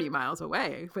like 30 miles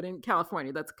away, but in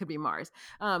California, that could be Mars.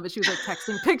 But she was like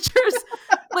texting pictures.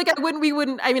 Like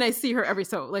I mean, I see her every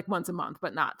so like once a month,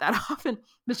 but not that often.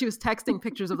 But she was texting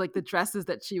pictures of like the dresses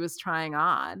that she was trying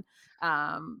on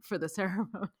for the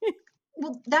ceremony.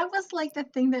 Well, that was like the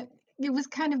thing that was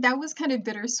kind of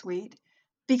bittersweet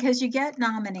because you get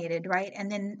nominated, right? And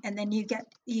then you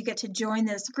get to join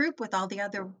this group with all the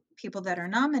other people that are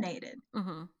nominated.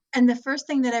 Mm-hmm. And the first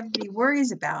thing that everybody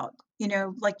worries about,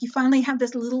 like you finally have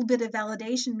this little bit of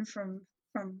validation from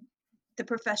the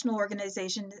professional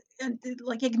organization, and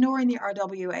like ignoring the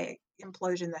RWA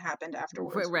implosion that happened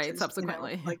afterwards, which Right, is,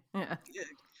 subsequently. like, Yeah.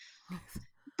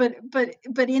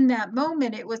 but in that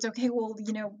moment it was okay. Well,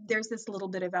 there's this little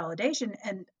bit of validation,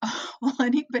 and all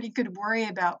anybody could worry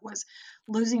about was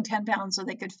losing 10 pounds so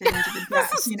they could fit into the This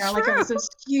dress, is like it true. was this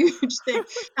huge thing.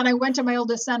 And I went to my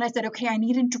oldest son, I said, okay, I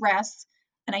need a dress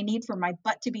and I need for my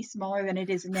butt to be smaller than it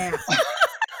is now.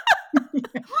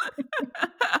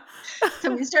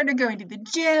 So we started going to the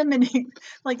gym, and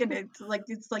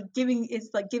it's like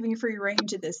giving free rein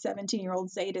to this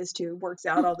 17-year-old sadist who works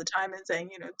out all the time and saying,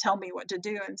 tell me what to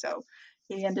do. And so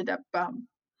he ended up I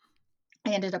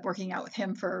ended up working out with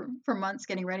him for months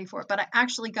getting ready for it. But I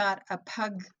actually got a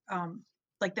pug,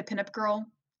 like the pinup girl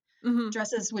Hmm.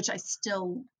 dresses, which I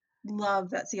still love.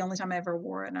 That's the only time I ever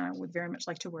wore it, and I would very much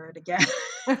like to wear it again.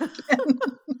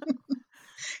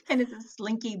 And it's a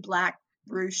slinky black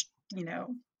ruched,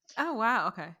 Oh, wow.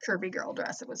 Okay. curvy girl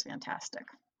dress. It was fantastic.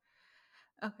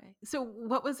 Okay. So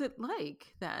what was it like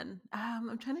then?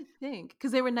 I'm trying to think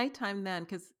because they were nighttime then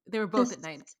because they were both This, at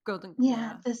night. Golden.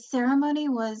 yeah, Yeah.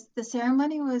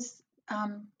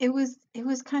 it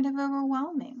was kind of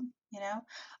overwhelming.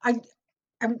 I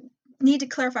I need to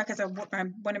clarify because I want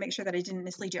to make sure that I didn't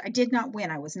mislead you. I did not win.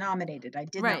 I was nominated. I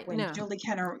did not Right. win. No. Julie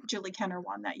Kenner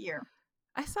won that year.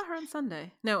 I saw her on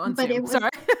Sunday. No, on But Zoom. it was Sorry.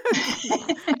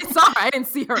 I saw her. I didn't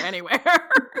see her anywhere.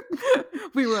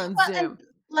 We were on well, and Zoom.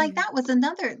 like Mhm.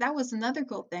 that was another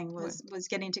cool thing Right. was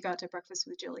getting to go to breakfast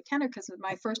with Julie Kenner, because with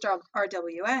my first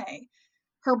RWA,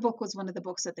 her book was one of the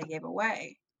books that they gave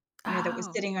away, that was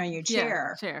Oh. sitting on your Yeah.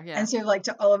 chair. Share. Yeah. And so, like,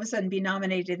 to all of a sudden be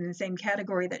nominated in the same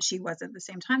category that she was at the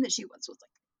same time that she was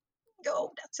like,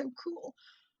 oh, that's so cool.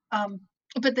 Um,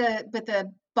 but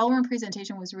the ballroom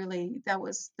presentation was really that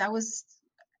was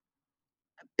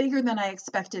bigger than I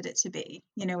expected it to be.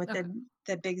 With Okay.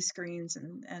 the big screens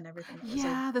and everything. It was a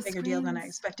Yeah. The bigger deal than I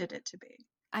screens. expected it to be.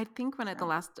 I think when at the So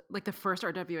last, like the first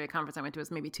RWA conference I went to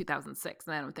was maybe 2006,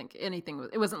 and I don't think anything was.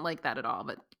 It wasn't like that at all.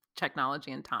 But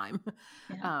technology and time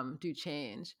yeah. do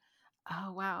change.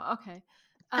 Oh wow. Okay.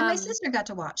 And my Um, sister got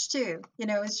to watch too,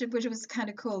 which was kind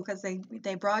of cool because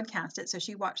they broadcast it. So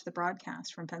she watched the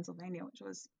broadcast from Pennsylvania, which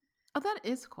oh, that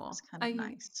is was cool. kind of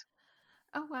nice.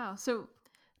 Oh wow. So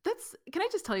can I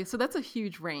just tell you, so that's a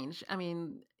huge range. I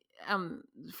mean, um,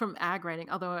 from ag writing,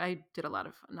 although I did a lot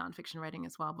of nonfiction writing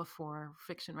as well before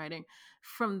fiction writing,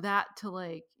 from that to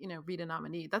like, read a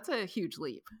nominee, that's a huge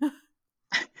leap.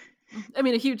 I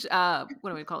mean, a huge, what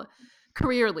do we call it?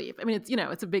 Career leap. I mean,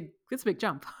 it's a big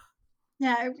jump.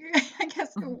 Yeah, I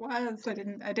guess it was.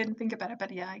 I didn't think about it,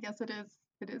 but yeah, I guess it is.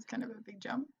 It is kind of a big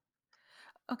jump.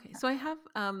 Okay, so I have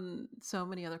so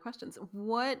many other questions.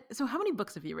 So how many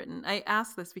books have you written? I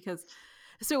ask this because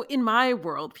so in my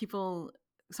world, people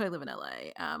so I live in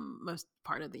LA most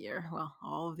part of the year, well,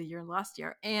 all of the year last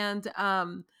year. And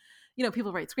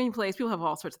people write screenplays, people have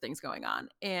all sorts of things going on.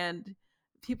 And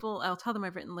I'll tell them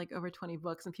I've written like over 20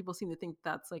 books and people seem to think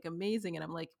that's like amazing and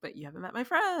I'm like, "But you haven't met my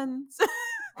friends."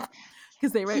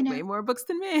 Because they You write know, way more books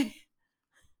than me.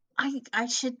 I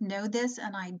should know this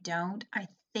and I don't. I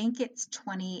think it's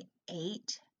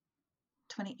 28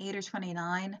 or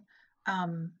 29.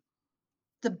 Um,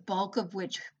 the bulk of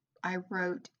which I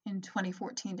wrote in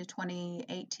 2014 to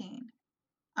 2018.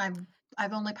 I've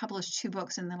I've only published two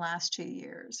books in the last 2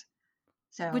 years.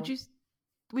 Would So, you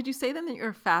would you say then that you're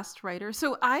a fast writer?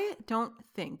 So I don't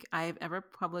think I've ever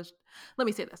published. Let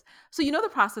me say this. So the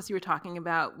process you were talking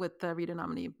about with the reader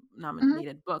mhm,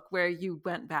 nominated book, where you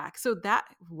went back. So that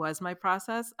was my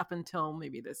process up until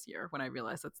maybe this year when I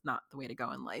realized that's not the way to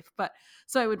go in life. But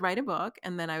so I would write a book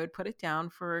and then I would put it down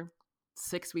for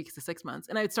 6 weeks to 6 months,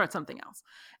 and I would start something else,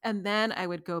 and then I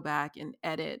would go back and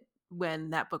edit when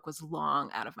that book was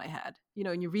long out of my head.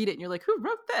 And you read it and you're like, who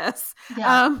wrote this?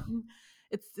 yeah, Um,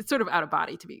 it's sort of out of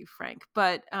body, to be frank,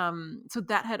 but so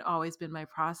that had always been my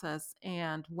process.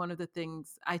 And one of the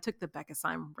things I took the Becca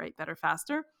Syme Write Better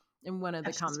Faster, and one of oh,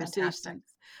 the she's fantastic.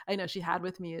 conversations I know she had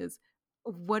with me is,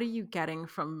 what are you getting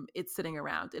from it sitting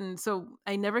around? And so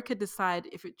I never could decide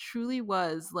if it truly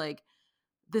was like,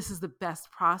 this is the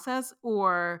best process,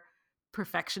 or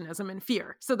perfectionism and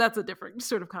fear. So that's a different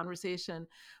sort of conversation.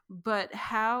 But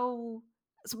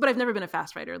but I've never been a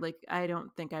fast writer. Like, I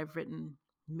don't think I've written,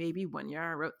 maybe one year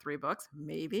I wrote 3 books,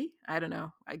 maybe, I don't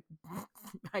know. I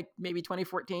maybe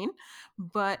 2014.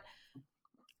 But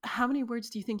how many words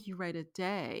do you think you write a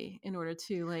day in order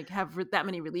to like have that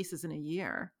many releases in a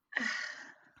year?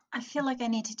 I feel like I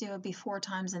need to do it before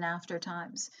times and after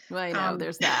times. Well, I know Um,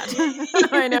 there's that. you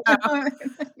I know. know,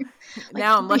 like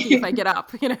Now I'm lucky if I get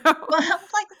up, well,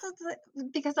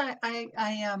 like because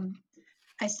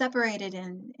I separated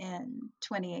in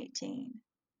 2018,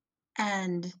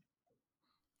 and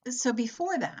so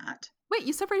before that, Wait,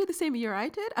 you separated the same year I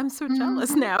did? I'm so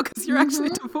jealous hmm now because you're actually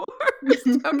hmm divorced.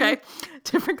 Okay,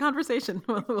 different conversation.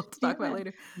 We'll talk about yeah,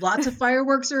 later. lots of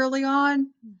fireworks early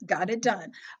on, got it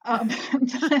done.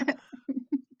 But,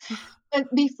 but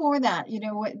before that,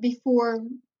 before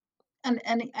and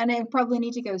I probably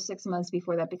need to go 6 months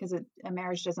before that because a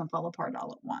marriage doesn't fall apart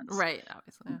all at once. Right,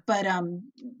 obviously. Yeah. But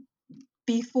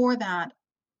before that,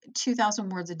 2,000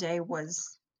 words a day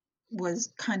was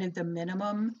kind of the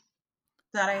minimum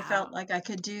that I felt Wow. like I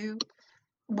could do.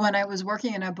 When I was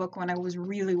working in a book, when I was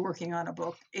really working on a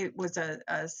book, it was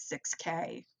a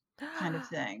 6K kind of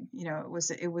thing.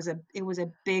 It was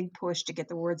a big push to get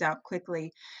the words out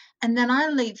quickly. And then I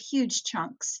leave huge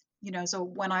chunks. So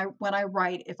when I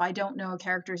write, if I don't know a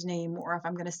character's name or if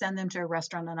I'm going to send them to a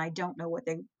restaurant and I don't know what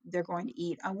they're going to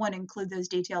eat, I want to include those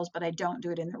details, but I don't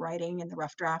do it in the writing in the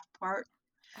rough draft part.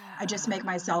 I just make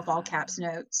myself all caps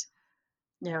notes.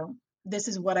 You know, this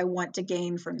is what I want to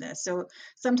gain from this. So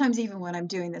sometimes even when I'm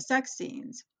doing the sex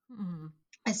scenes, Mhm.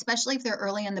 especially if they're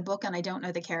early in the book and I don't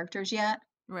know the characters yet,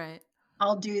 Right.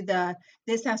 I'll do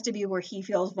this has to be where he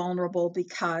feels vulnerable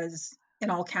because in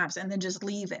all caps, and then just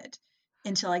leave it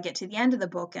until I get to the end of the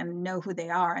book and know who they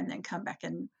are and then come back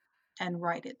and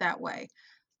write it that way.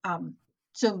 Um,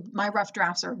 so my rough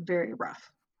drafts are very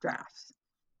rough drafts.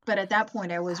 But at that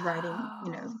point I was writing,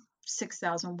 Wow.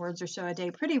 6,000 words or so a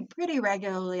day pretty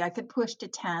regularly. I could push to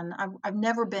 10. I've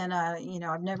never been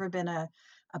a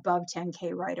above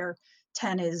 10K writer.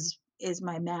 10 is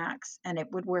my max and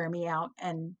it would wear me out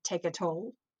and take a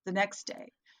toll the next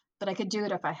day. But I could do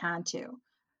it if I had to.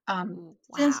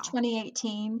 Since Wow.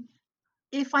 2018,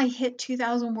 if I hit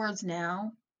 2,000 words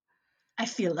now, I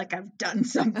feel like I've done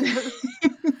something,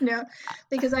 you know,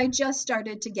 because I just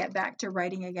started to get back to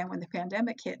writing again when the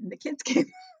pandemic hit and the kids came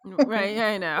Right. home. Yeah,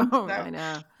 I And know. so, I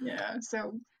know. yeah,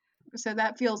 so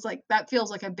that feels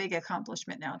like a big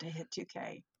accomplishment now to hit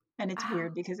 2K. And it's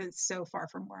weird Wow. because it's so far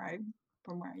from where I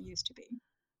used to be.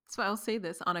 So I'll say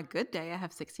this, on a good day, I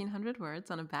have 1,600 words.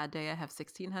 On a bad day, I have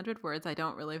 1,600 words. I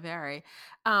don't really vary.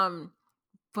 Um,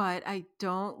 but I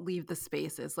don't leave the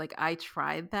spaces. Like, I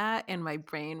tried that and my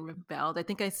brain rebelled. I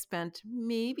think I spent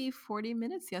maybe 40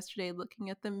 minutes yesterday looking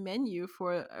at the menu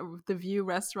for the View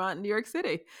restaurant in New York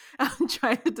City,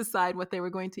 trying to decide what they were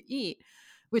going to eat,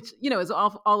 which, is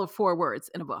all of 4 words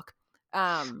in a book.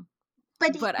 Um,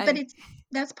 but But I it's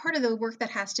that's part of the work that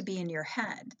has to be in your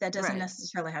head. That doesn't Right.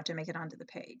 necessarily have to make it onto the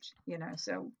page,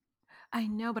 so I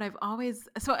know, but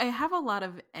I have a lot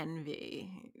of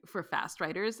envy for fast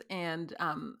writers, and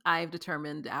I've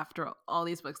determined after all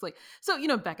these books, like,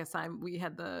 so Becca Syme, we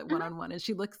had the one Mhm. on one, and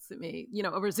she looks at me,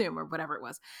 over Zoom or whatever it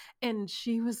was, and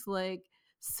she was like,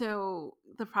 "So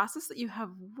the process that you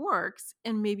have works,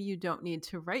 and maybe you don't need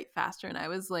to write faster." And I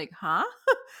was like, "Huh?"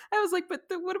 I was like, "But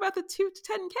what about the 2 to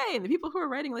 10K and the people who are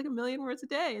writing like 1 million words a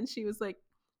day?" And she was like,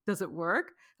 "Does it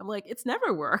work?" I'm like, it's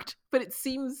never worked, but it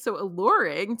seems so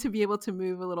alluring to be able to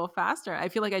move a little faster. I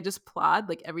feel like I just plod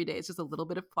like every day. It's just a little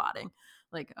bit of plodding.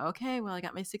 Like, okay, well, I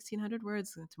got my 1,600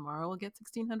 words, and tomorrow we'll get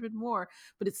 1,600 more,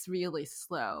 but it's really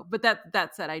slow. But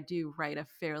that said, I do write a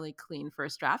fairly clean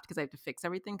first draft because I have to fix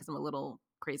everything because I'm a little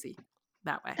crazy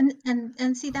that way.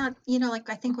 And see that, like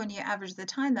I think when you average the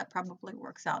time, that probably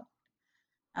works out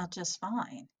just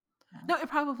fine. No, it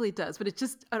probably does, but it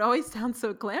always sounds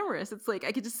so glamorous. It's like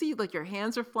I could just see like your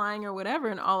hands are flying or whatever,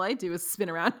 and all I do is spin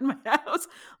around in my house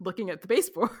looking at the Ah,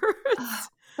 baseboards.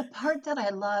 the part that I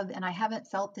love, and I haven't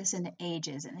felt this in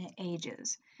ages and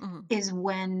ages, Hmm. is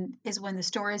when the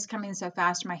story is coming so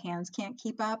fast my hands can't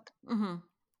keep up. Hmm.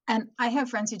 And I have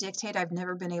friends who dictate. I've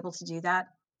never been able to do that.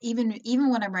 Even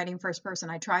when I'm writing first person,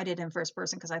 I tried it in first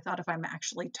person because I thought if I'm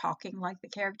actually talking like the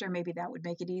character, maybe that would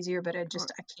make it easier. But I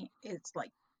can't. It's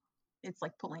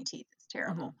like pulling teeth. It's Hmm.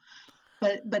 terrible.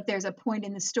 But there's a point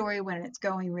in the story when it's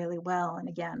going really well, and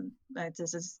again,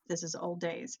 this is old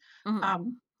days, Hmm.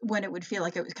 when it would feel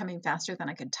like it was coming faster than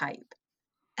I could type,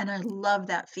 and I love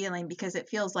that feeling because it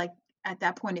feels like at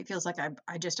that point it feels like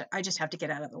I just have to get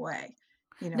out of the way,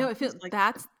 No, I feel it's like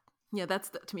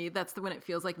to me, that's the when it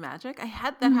feels like magic. I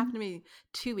had that happen Mhm. to me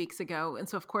 2 weeks ago, and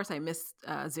so of course I missed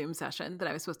a Zoom session that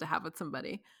I was supposed to have with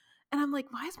somebody, and I'm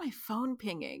like, "Why is my phone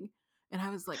pinging?" And I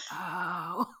was like,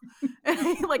 "Oh,"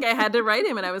 and I had to write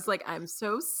him, and I was like, "I'm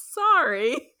so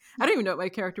sorry." I don't even know what my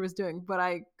character was doing, but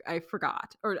I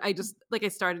forgot, or I just I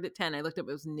started at 10, I looked up,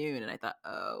 it was noon, and I thought,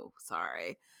 "Oh,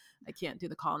 sorry, I can't do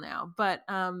the call now." But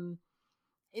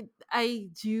I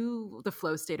do the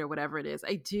flow state or whatever it is.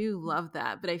 I do love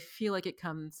that, but I feel like it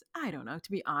comes, I don't know,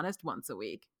 to be honest, once a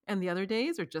week. And the other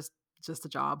days are just a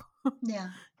job. Yeah.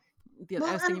 I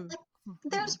Well, was and thinking, like yeah.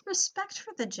 there's respect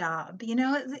for the job,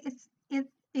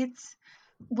 it's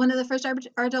one of the first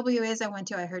RWAs I went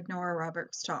to. I heard Nora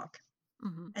Roberts talk,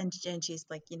 Hmm. and she's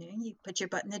like, you put your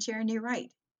butt in the chair and you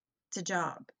write. It's a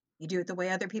job. You do it the way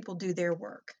other people do their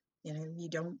work. You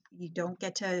don't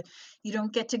get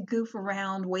to goof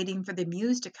around waiting for the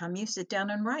muse to come. You sit down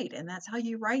and write, and that's how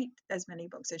you write as many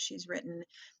books as she's written.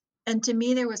 And to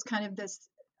me, there was kind of this.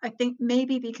 I think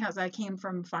maybe because I came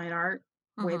from fine art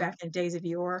way Hmm. back in days of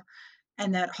yore,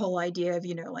 and that whole idea of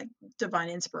like divine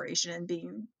inspiration and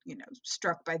being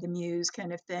struck by the muse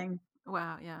kind of thing.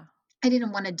 Wow. Yeah. I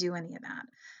didn't want to do any of that.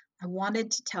 I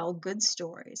wanted to tell good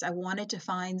stories. I wanted to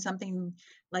find something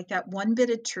like that one bit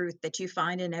of truth that you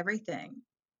find in everything.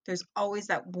 There's always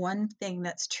that one thing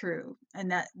that's true,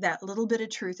 and that little bit of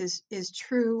truth is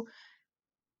true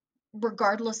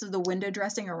regardless of the window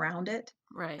dressing around it.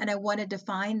 Right. And I wanted to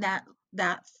find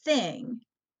that thing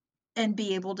and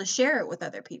be able to share it with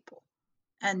other people,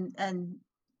 and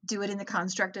do it in the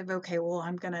construct of, okay, well,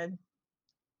 I'm going to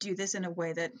do this in a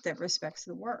way that respects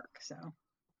the work. So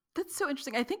That's so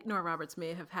interesting. I think Nora Roberts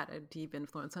may have had a deep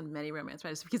influence on many romance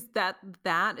writers because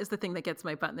that is the thing that gets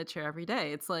my butt in the chair every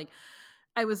day. It's like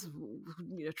I was,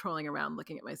 trolling around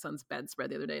looking at my son's bedspread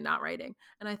the other day, not writing,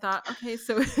 and I thought, okay,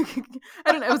 so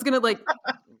I don't know. I was gonna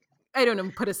I don't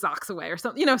know, put his socks away or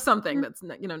something, something Mhm. that's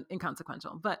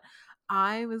inconsequential. But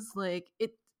I was like,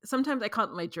 it. Sometimes I call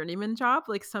it my journeyman job.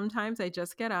 Like sometimes I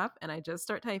just get up and I just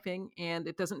start typing, and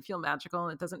it doesn't feel magical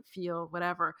and it doesn't feel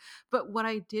whatever. But what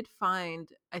I did find,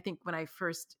 I think when I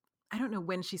first, I don't know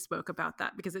when she spoke about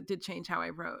that because it did change how I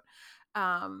wrote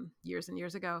years and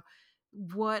years ago.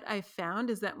 What I found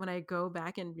is that when I go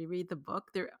back and reread the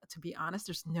book, to be honest,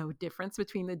 there's no difference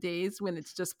between the days when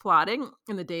it's just plotting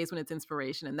and the days when it's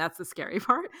inspiration. And that's the scary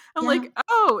part. I'm Yeah, like,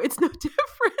 oh, it's no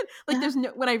different. Like yeah, there's no,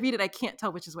 when I read it, I can't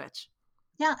tell which is which.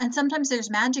 yeah. And sometimes there's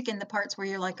magic in the parts where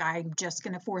you're like, I'm just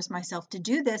going to force myself to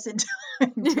do this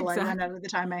until I run Exactly. out of the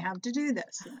time I have to do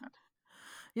this.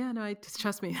 Yeah, no, I just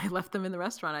trust me. I left them in the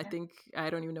restaurant. I think I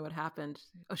don't even know what happened.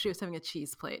 Oh, she was having a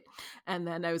cheese plate, and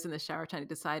then I was in the shower trying to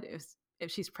decide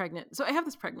if she's pregnant. So I have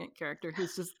this pregnant character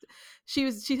who's just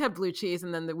she had blue cheese,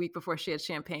 and then the week before she had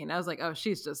champagne. I was like, oh,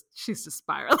 she's just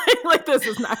spiraling. Like this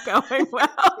is not going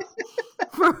well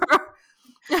for her.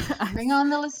 Bring on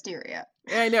the listeria.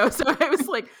 I know. So I was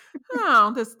like,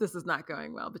 oh, this is not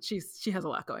going well. But she has a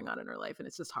lot going on in her life, and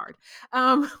it's just hard.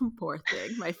 Poor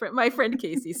thing. My friend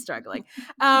Casey's struggling.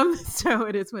 So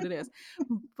it is what it is.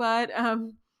 But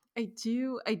I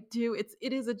do.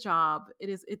 It is a job. It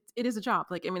is a job.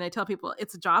 Like I mean, I tell people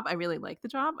it's a job. I really like the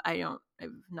job. I've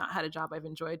not had a job I've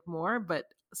enjoyed more, but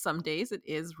some days it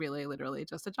is really literally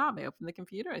just a job. I open the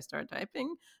computer, I start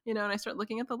typing, and I start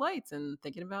looking at the lights and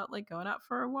thinking about like going out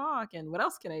for a walk and what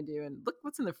else can I do and look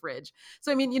what's in the fridge. So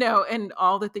I mean, and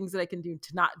all the things that I can do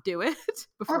to not do it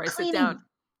Or before I sit cleaning. down.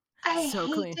 I So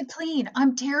hate clean. to clean.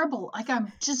 I'm terrible. Like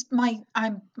I'm just my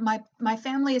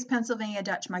family is Pennsylvania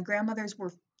Dutch. My grandmothers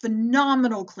were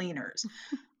phenomenal cleaners.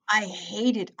 I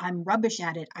hate it. I'm rubbish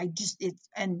at it. I just it's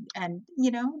and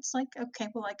it's like okay,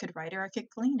 well I could write or I could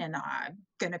clean and I'm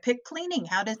gonna pick cleaning.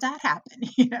 How does that happen?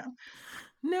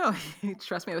 No,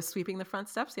 trust me, I was sweeping the front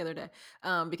steps the other day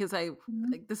because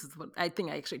Mhm. this is what I think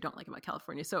I actually don't like about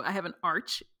California. So I have an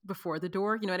arch before the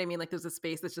door. You know what I mean? Like there's a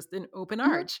space that's just an open Mhm.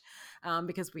 arch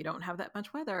because we don't have that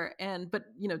much weather. But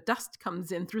dust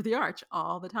comes in through the arch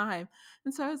all the time.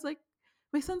 And so I was like,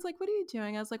 my son's like, "What are you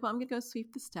doing?" I was like, "Well, I'm gonna go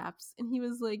sweep the steps." And he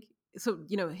was like, "So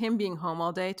him being home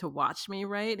all day to watch me,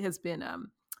 right, has been a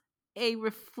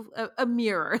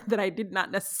mirror that I did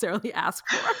not necessarily ask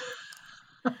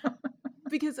for."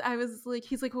 Because I was like,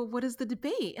 he's like, "Well, what is the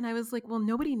debate?" And I was like, "Well,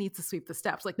 nobody needs to sweep the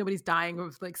steps. Like nobody's dying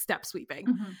of like step sweeping."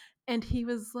 Mhm. And he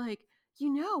was like,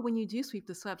 when you do sweep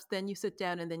the steps, then you sit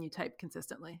down and then you type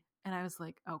consistently. And I was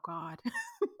like, "Oh God."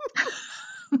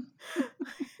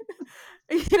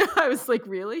 I was like,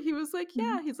 "Really?" He was like, "Yeah."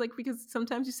 Mhm. He's like, "Because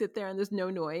sometimes you sit there and there's no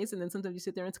noise, and then sometimes you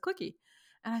sit there and it's clicky."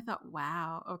 And I thought,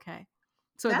 "Wow, okay."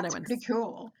 So then I That's went. pretty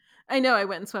cool. I know I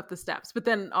went and swept the steps, but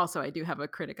then also I do have a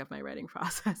critic of my writing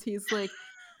process. He's like,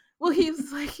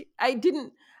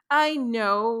 I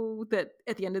know that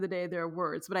at the end of the day there are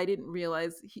words, but I didn't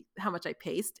realize how much I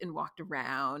paced and walked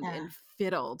around Yeah. and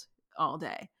fiddled all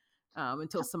day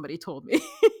until somebody told me.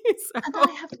 And So,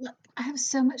 I have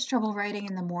so much trouble writing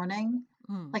in the morning.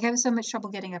 mm, Like I have so much trouble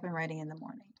getting up and writing in the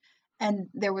morning. And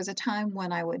there was a time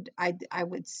when I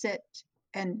would sit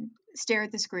and stare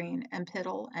at the screen and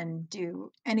piddle and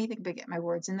do anything but get my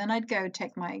words. And then I'd go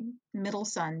take my middle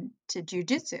son to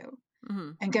jujitsu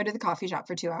mhm, and go to the coffee shop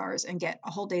for 2 hours and get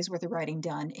a whole day's worth of writing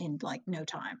done in like no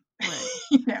time. right.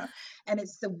 you know and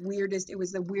it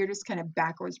was the weirdest kind of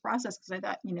backwards process because I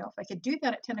thought if I could do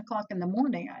that at 10 o'clock in the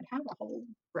morning I'd have a whole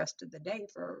rest of the day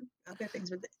for other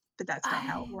things, but that's not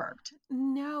how it I worked.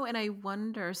 No, and I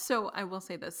wonder. So I will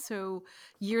say this. So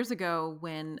years ago,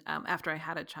 when after I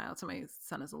had a child, so my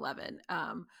son is 11,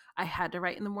 I had to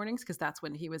write in the mornings because that's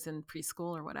when he was in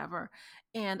preschool or whatever.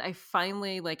 And I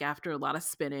finally, like after a lot of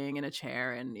spinning in a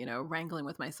chair and wrangling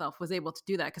with myself, was able to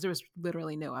do that because there was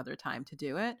literally no other time to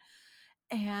do it.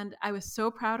 And I was so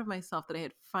proud of myself that I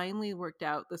had finally worked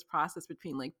out this process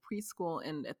between like preschool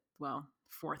and, well,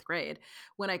 fourth grade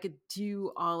when I could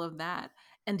do all of that.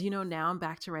 And, now I'm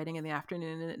back to writing in the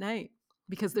afternoon and at night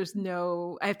because I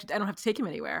don't have to take him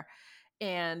anywhere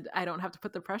and I don't have to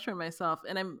put the pressure on myself.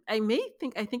 And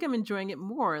I think I'm enjoying it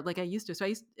more like I used to. So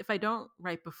if I don't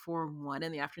write before 1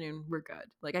 in the afternoon, we're good.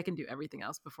 Like I can do everything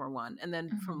else before 1. And then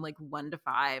from Mhm. like 1 to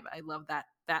 5, I love that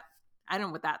I don't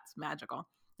know what that's magical.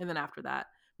 And then after that,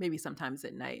 maybe sometimes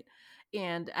at night.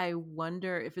 And I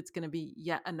wonder if it's going to be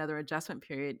yet another adjustment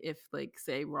period. If, like,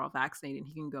 say, we're all vaccinated and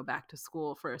he can go back to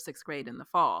school for 6th grade in the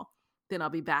fall, then I'll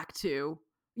be back to,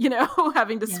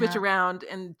 having to switch Yeah. around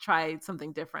and try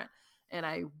something different. And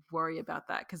I worry about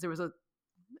that because there was a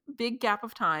big gap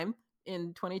of time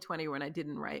in 2020 when I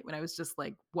didn't write, when I was just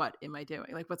like, what am I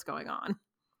doing? Like, what's going on?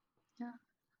 Yeah.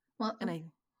 Well, And I,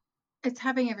 it's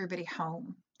having everybody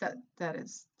home that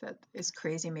is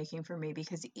crazy making for me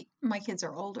because my kids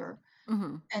are older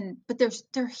mhm. but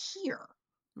they're here.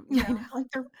 I know.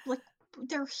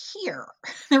 They're here.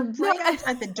 They're No, right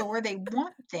outside the door. They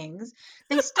want things.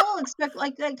 They still expect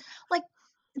like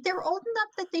they're old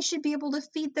enough that they should be able to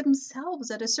feed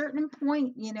themselves at a certain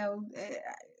point.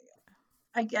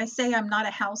 I say I'm not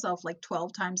a house elf like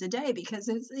 12 times a day because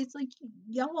it's like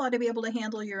y'all ought to be able to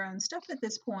handle your own stuff at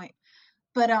this point.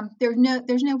 But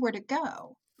there's nowhere to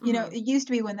go. mhm. It used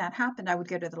to be when that happened, I would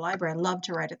go to the library. I love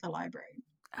to write at the library.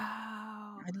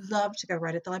 Oh, I'd love to go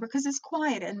write at the library because it's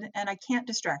quiet and I can't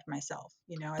distract myself.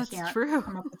 I That's can't true.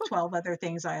 come up with 12 other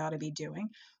things I ought to be doing.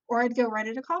 Or I'd go write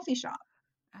at a coffee shop.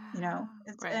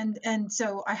 It's Right, and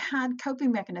so I had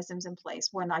coping mechanisms in place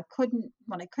when I couldn't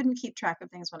keep track of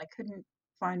things, when I couldn't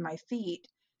find my feet.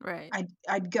 right,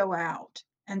 I'd go out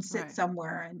and sit right.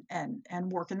 somewhere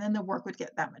and work, and then the work would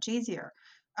get that much easier.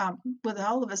 With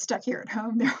all of us stuck here at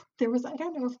home, there was, I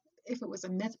don't know if it was a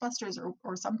MythBusters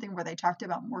or something, where they talked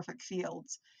about morphic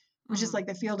fields, which is Hmm. like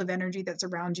the field of energy that's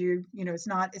around you. It's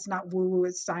not woo woo,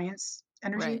 it's science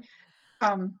energy.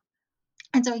 Right. Um,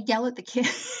 and so I yell at the kid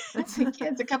at That's the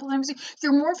kids a couple times.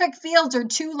 Your morphic fields are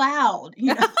too loud.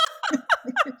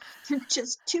 They're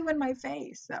just too in my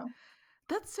face. So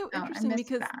that's so I interesting miss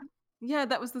because that. yeah,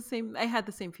 that was the same. I had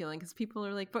the same feeling because people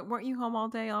are like, "But weren't you home all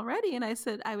day already?" And I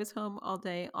said, "I was home all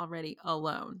day already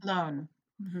alone." Alone.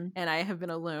 Hmm. And I have been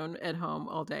alone at home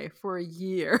all day for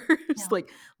years, Yeah.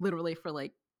 like literally for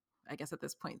like I guess at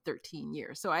this point 13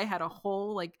 years. So I had a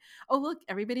whole like, oh look,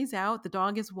 everybody's out, the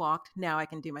dog is walked, now I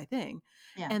can do my thing.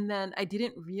 Yeah. And then I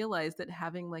didn't realize that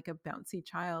having like a bouncy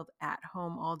child at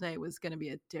home all day was going to be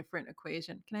a different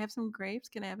equation. Can I have some grapes?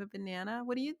 Can I have a banana?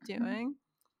 What are you Mhm. doing?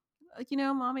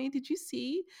 Mommy, did you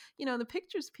see, the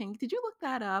picture's pink. Did you look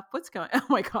that up? What's going Oh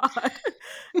my God.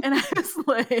 And I was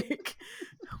like,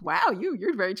 wow,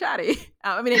 you're very chatty.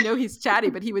 I mean, I know he's chatty,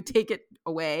 but he would take it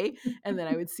away and then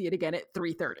I would see it again at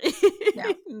 3:30,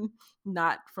 Yeah.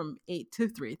 not from 8 to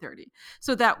 3:30.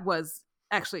 So that was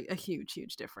actually a huge,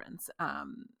 huge difference.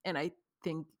 And I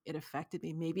think it affected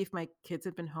me. Maybe if my kids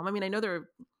had been home, I mean, I know there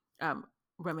are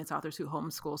romance authors who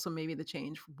homeschool, so maybe the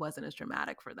change wasn't as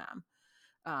dramatic for them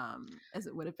as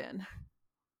it would have been.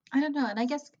 I don't know. And I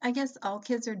guess all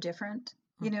kids are different.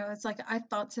 Mm. It's like I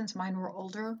thought since mine were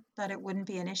older that it wouldn't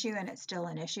be an issue, and it's still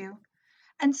an issue.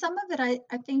 And some of it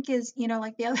I think is,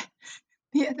 like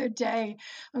the other day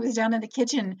I was down in the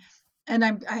kitchen, and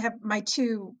I have my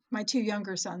two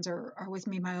younger sons are with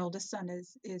me. My oldest son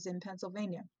is in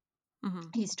Pennsylvania. Hmm.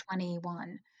 He's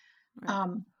 21. Right.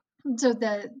 Um, so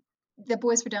the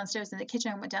boys were downstairs in the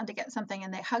kitchen. I went down to get something,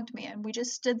 and they hugged me, and we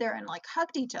just stood there and like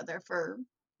hugged each other for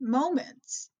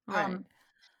moments. Right.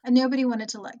 And nobody wanted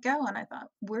to let go. And I thought,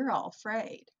 we're all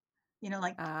afraid.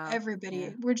 Like Yeah.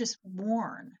 everybody, we're just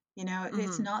worn.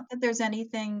 It's Hmm. not that there's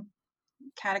anything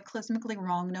cataclysmically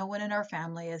wrong. No one in our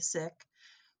family is sick.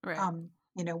 Right.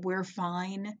 We're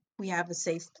fine. We have a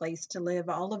safe place to live.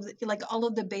 All of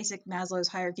the basic Maslow's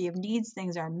hierarchy of needs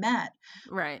things are met,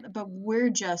 Right. but we're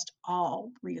just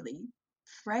all really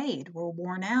afraid. We're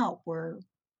worn out. We're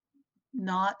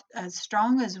not as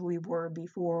strong as we were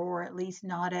before, or at least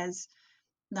not as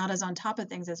on top of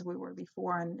things as we were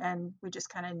before, and we just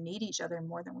kind of need each other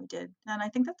more than we did. And I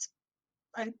think it's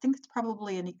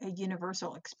probably a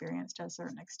universal experience to a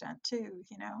certain extent too.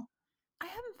 I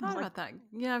hadn't It's thought like, about that.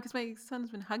 Yeah, because my son's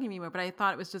been hugging me more, but I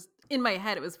thought it was just in my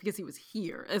head, it was because he was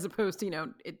here as opposed to,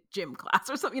 at gym class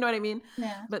or something. You know what I mean?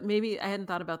 yeah, But maybe I hadn't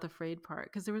thought about the frayed part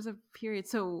because there was a period.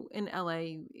 So in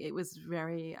LA, it was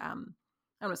very, I don't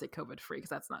want to say COVID free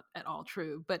because that's not at all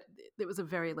true, but it was a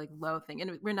very like low thing.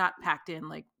 And we're not packed in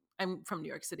like, I'm from New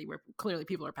York City where clearly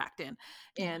people are packed in.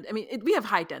 yeah, And I mean, we have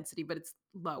high density, but it's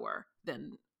lower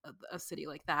than a city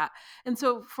like that. And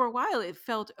so for a while it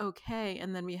felt okay.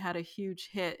 And then we had a huge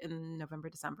hit in November,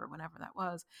 December, whenever that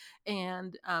was.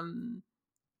 And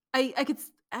I could,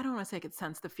 I don't want to say I could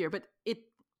sense the fear, but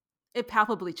it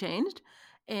palpably changed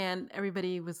and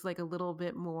everybody was like a little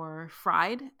bit more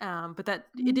fried, but that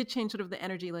it mhm, did change sort of the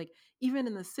energy, like even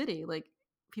in the city, like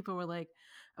people were like,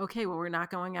 okay, well we're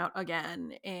not going out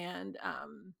again, and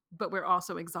but we're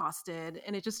also exhausted,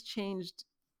 and it just changed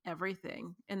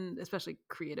everything. And especially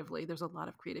creatively, there's a lot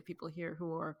of creative people here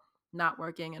who are not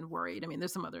working and worried. I mean,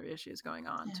 there's some other issues going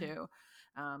on yeah, too,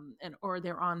 and or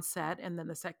they're on set and then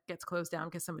the set gets closed down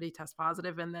because somebody tests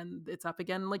positive and then it's up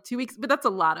again in like 2 weeks. But that's a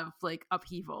lot of like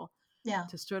upheaval yeah.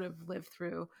 to sort of live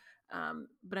through.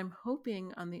 But I'm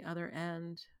hoping on the other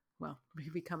end, well,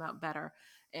 we come out better,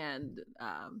 and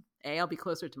A, I'll be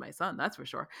closer to my son, that's for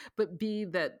sure. But B,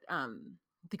 that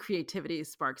the creativity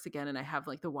sparks again, and I have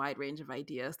like the wide range of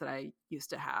ideas that I used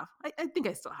to have. I think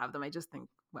I still have them. I just think,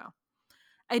 well,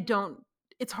 I don't,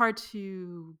 it's hard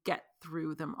to get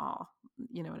through them all.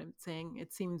 You know what I'm saying?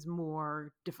 It seems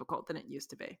more difficult than it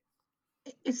used to be.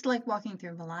 It's like walking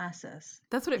through molasses.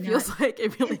 That's what You it know, feels like.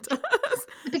 It really it, does.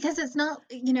 because it's not.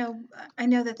 I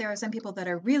know that there are some people that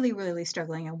are really, really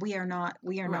struggling, and we are not.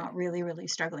 We are Right. not really, really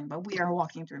struggling, but we are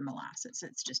walking through molasses.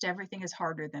 It's just everything is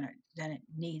harder than it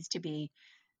needs to be.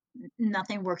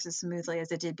 Nothing works as smoothly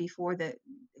as it did before. That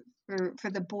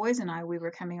for the boys and I, we were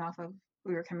coming off of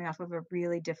a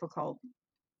really difficult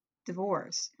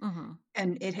divorce. Mm-hmm.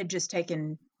 And it had just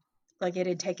taken, like, it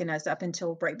had taken us up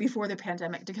until right before the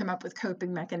pandemic to come up with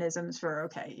coping mechanisms for,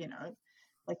 okay,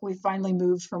 like we finally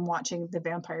moved from watching the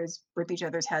vampires rip each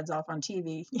other's heads off on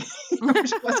TV,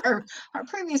 which was our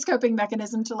previous coping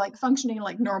mechanism, to like functioning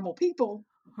like normal people,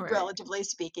 Right. relatively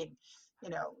speaking,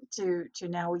 to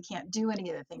now we can't do any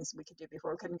of the things we could do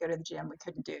before. We couldn't go to the gym. We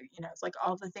couldn't do, it's like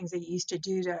all the things that you used to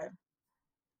do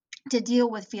to deal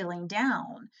with feeling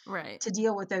down, Right. to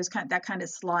deal with that kind of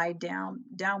slide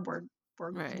downward,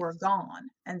 Right. were gone.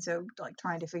 And so like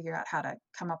trying to figure out how to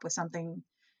come up with something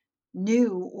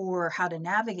new or how to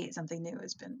navigate something new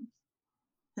has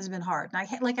been hard. And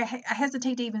I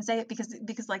hesitate to even say it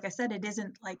because like I said, it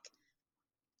isn't like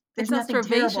It's there's not nothing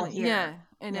terrible starvation. here, Yeah,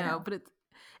 I you know, know. but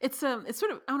it's sort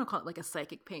of, I want to call it like a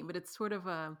psychic pain, but it's sort of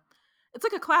it's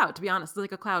like a cloud, to be honest. It's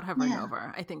like a cloud hovering Yeah,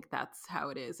 over. I think that's how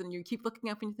it is. And you keep looking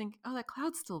up and you think, oh, that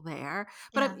cloud's still there.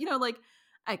 But yeah, like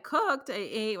I cooked, I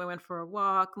ate, I went for a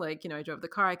walk, like, I drove the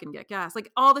car, I can get gas.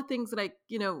 Like all the things that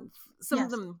some of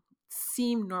yes, them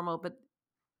seem normal, but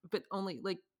only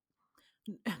like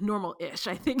normal-ish,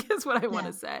 I think is what I want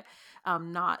yeah. to say.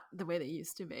 Not the way they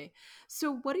used to be.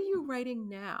 So what are you writing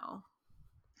now?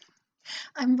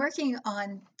 I'm working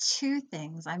on two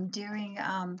things. I'm doing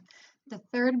the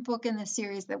third book in the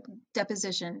series. That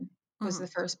Deposition was Hmm. the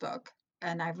first book,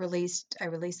 and I released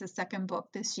the second book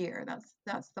this year.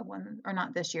 That's the one, or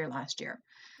not this year, last year.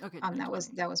 Okay, That was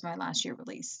 2020. that was my last year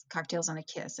release, Cocktails and a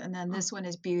Kiss, and then Mm, this one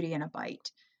is Beauty and a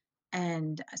Bite.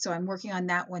 And so I'm working on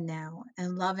that one now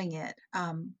and loving it.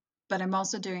 But I'm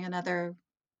also doing another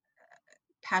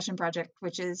passion project,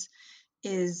 which is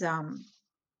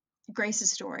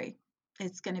Grace's story.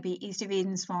 It's going to be East of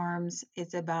Eden's Farms.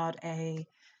 It's about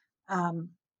um,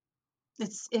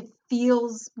 it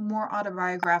feels more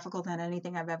autobiographical than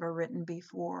anything I've ever written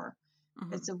before.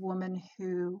 mhm. It's a woman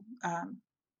who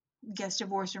gets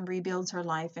divorced and rebuilds her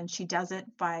life, and she does it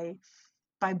by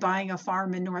buying a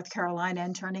farm in North Carolina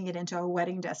and turning it into a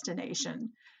wedding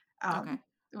destination, Okay.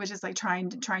 which is like trying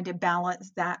to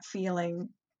balance that feeling,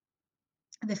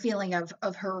 the feeling of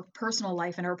her personal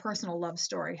life and her personal love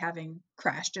story having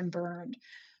crashed and burned,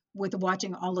 with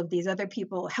watching all of these other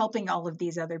people, helping all of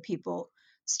these other people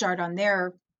start on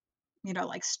their,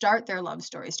 like start their love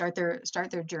story, start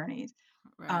their journeys.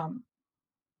 Right. Um,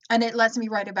 and it lets me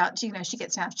write about, she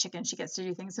gets to have chicken, she gets to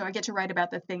do things. So I get to write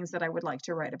about the things that I would like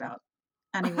to write about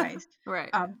anyways, Right.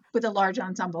 with a large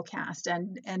ensemble cast.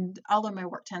 And all of my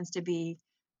work tends to be,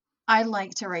 I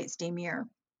like to write steamier,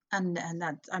 and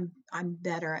that's, I'm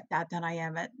better at that than I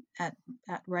am at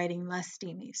at writing less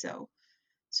steamy. So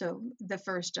the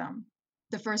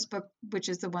first book, which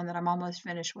is the one that I'm almost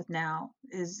finished with now,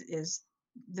 is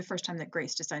the first time that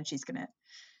Grace decides she's gonna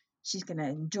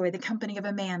enjoy the company of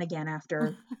a man again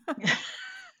after.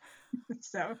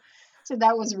 so so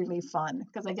that was really fun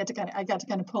because I got to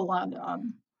kind of pull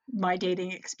on my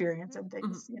dating experience and Mhm.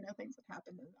 things that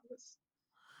happened, and that was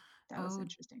Oh,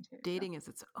 interesting too. So. dating is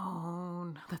its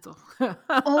own. That's all.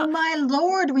 Oh my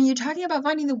lord, when you're talking about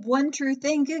finding the one true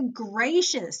thing, good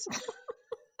gracious.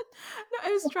 No, I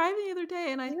was driving the other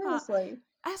day and Seriously.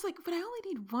 I was like, but I only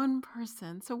need one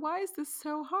person. So why is this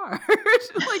so hard?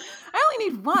 Like, I only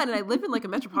need one. And I live in like a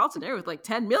metropolitan area with like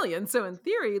 10 million. So in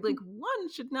theory, like one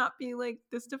should not be like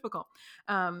this difficult.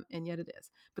 And yet it is.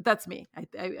 But that's me.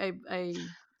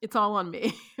 It's all on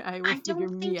me. I will I figure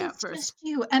don't me think out it's first. just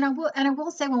you. And I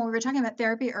will say, when we were talking about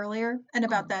therapy earlier and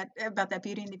about Mhm. that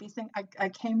Beauty and the Beast thing, I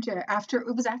came to, after,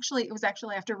 it was actually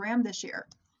after Ram this year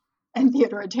and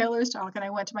Theodore Taylor's talk, and I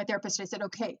went to my therapist and I said,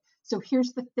 okay, so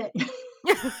here's the thing.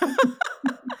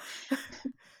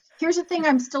 Here's the thing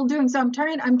I'm still doing. So I'm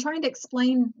trying to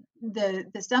explain the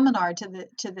seminar to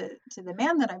the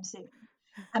man that I'm seeing.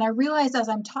 And I realized as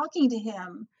I'm talking to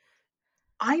him,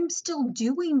 I'm still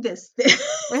doing this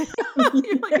thing.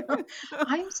 You're like,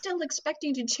 I'm still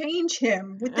expecting to change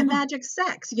him with the magic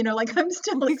sex. Like I'm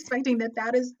still expecting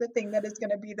that is the thing that is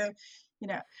going to be the, you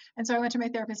know. And so I went to my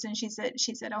therapist and she said,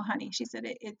 "Oh, honey," she said,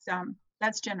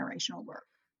 that's generational work.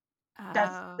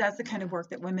 That's the kind of yeah. work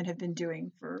that women have been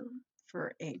doing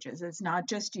for ages. It's not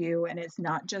just you, and it's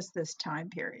not just this time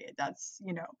period. That's,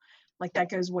 like that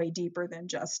goes way deeper than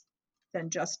just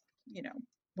you know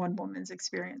one woman's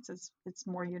experience. It's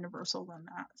more universal than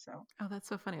that. So. Oh, that's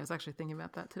so funny. I was actually thinking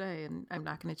about that today, and I'm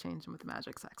not going to change him with the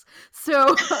magic sex.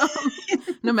 So,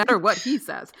 no matter what he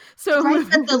says. So, Right,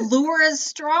 but moving, the lure is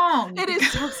strong it is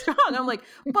because so strong. I'm like,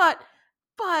 but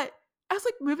I was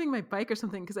like moving my bike or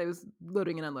something because I was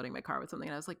loading and unloading my car with something,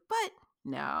 and I was like, but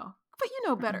no, but you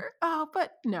know better. Oh,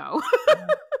 but no,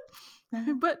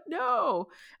 Mm-mm. but no.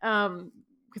 Um,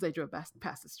 because I drove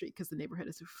past the street because the neighborhood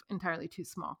is entirely too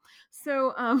small.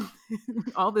 So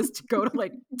all this to go to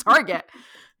like Target.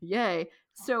 Yay.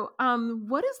 So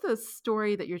what is the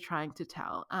story that you're trying to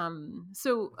tell?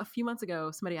 So a few months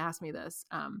ago, somebody asked me this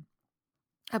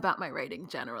about my writing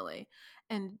generally.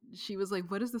 And she was like,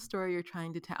 what is the story you're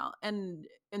trying to tell? And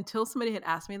until somebody had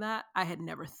asked me that, I had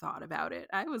never thought about it.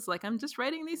 I was like, I'm just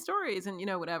writing these stories and,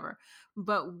 whatever.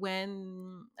 But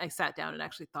when I sat down and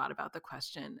actually thought about the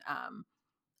question,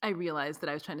 I realized that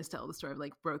I was trying to tell the story of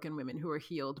like broken women who are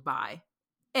healed by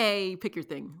pick your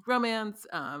thing, romance,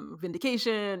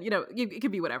 vindication, it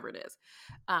could be whatever it is.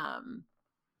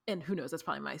 And who knows, that's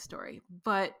probably my story.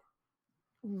 But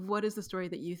what is the story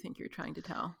that you think you're trying to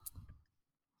tell?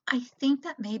 I think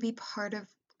that may be part of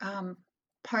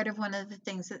one of the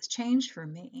things that's changed for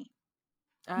me,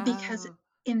 because Oh,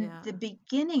 in the yeah.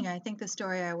 beginning, I think the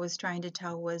story I was trying to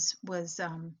tell was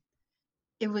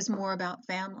it was more about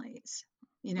families.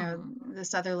 You know, Mhm. the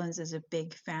Sutherlands is a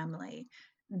big family.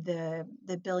 The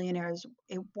billionaires,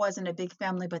 it wasn't a big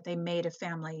family, but they made a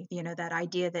family. You know, that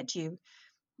idea that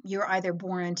you're either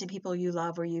born into people you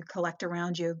love, or you collect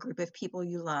around you a group of people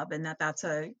you love, and that's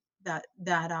a that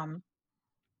that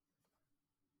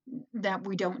that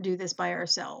we don't do this by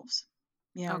ourselves.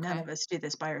 You know, none Okay. of us do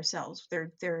this by ourselves.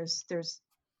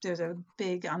 There's a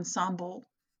big ensemble,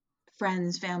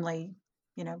 friends, family,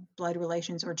 blood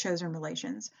relations or chosen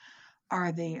relations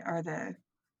are the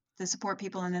support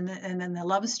people, and then the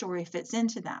love story fits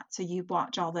into that. So you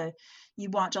watch all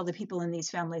the people in these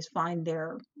families find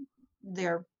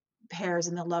their pairs,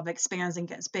 and the love expands and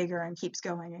gets bigger and keeps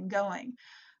going and going.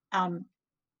 Um,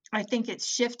 I think it's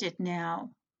shifted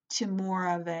now to more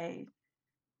of a,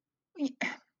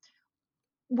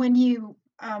 when you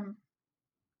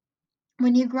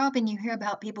grow up and you hear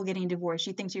about people getting divorced,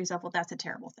 you think to yourself, well, that's a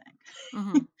terrible thing.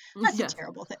 Mhm. That's a Yes.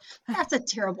 terrible thing. That's a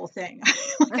terrible thing.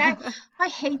 Like I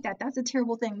hate that. That's a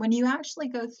terrible thing. When you actually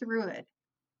go through it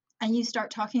and you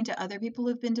start talking to other people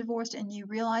who've been divorced, and you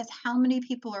realize how many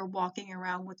people are walking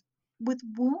around with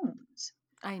wounds,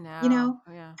 I you know. know,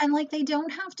 Yeah. and like they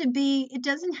don't have to be, it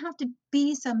doesn't have to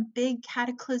be some big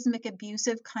cataclysmic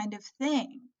abusive kind of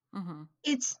thing. Mhm.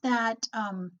 It's that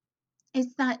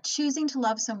it's that choosing to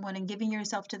love someone and giving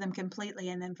yourself to them completely,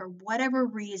 and then for whatever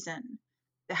reason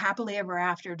the happily ever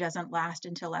after doesn't last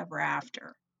until ever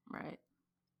after, Right.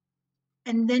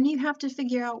 and then you have to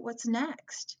figure out what's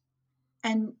next,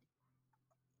 and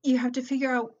you have to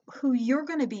figure out who you're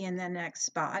going to be in the next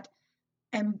spot,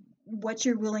 and what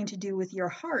you're willing to do with your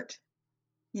heart,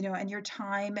 and your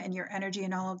time and your energy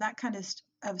and all of that kind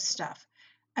of stuff.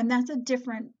 And that's a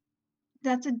different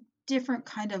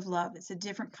kind of love. It's a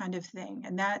different kind of thing.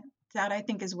 And that I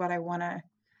think is what I want to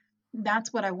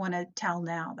that's what I want to tell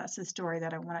now. That's the story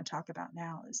that I want to talk about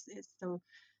now, is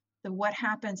the what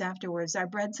happens afterwards. I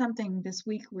read something this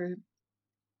week where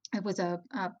it was a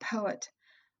poet,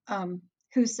 um,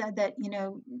 who said that,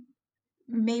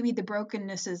 maybe the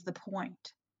brokenness is the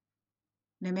point.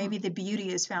 Mm. Maybe the beauty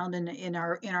is found in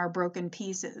our broken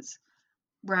pieces,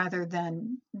 rather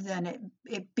than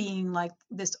it being like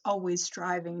this always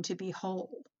striving to be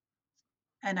whole.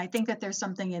 And I think that there's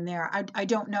something in there. I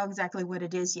don't know exactly what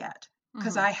it is yet,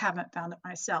 because Mhm. I haven't found it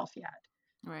myself yet.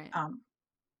 Right. Um,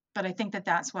 but I think that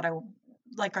that's what I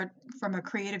like. From a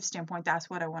creative standpoint, that's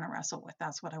what I want to wrestle with.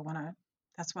 That's what I want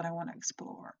to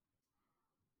explore.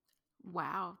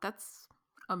 Wow, that's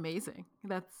amazing.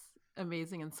 That's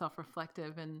amazing and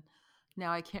self-reflective, and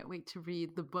now I can't wait to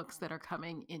read the books that are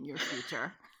coming in your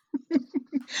future.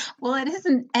 Well, it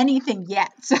isn't anything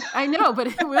yet. So. I know, but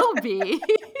it will be.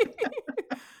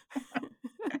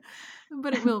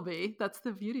 But it will be. That's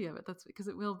the beauty of it. That's because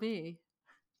it will be.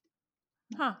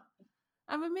 Huh.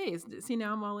 I'm amazed. See,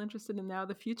 now I'm all interested in now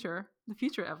the future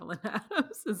Evelyn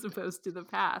Adams as opposed to the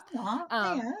past. Not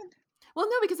Um, bad. well,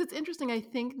 no, because it's interesting. I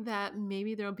think that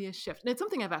maybe there'll be a shift. And it's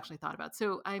something I've actually thought about.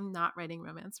 So I'm not writing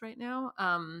romance right now,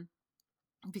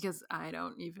 because I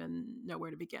don't even know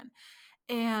where to begin.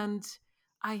 And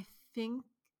I think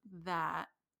that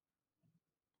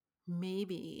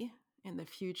maybe in the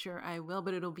future I will,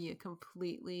 but it'll be a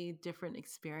completely different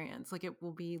experience. Like it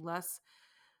will be less,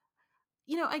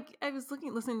 I was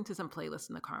listening to some playlist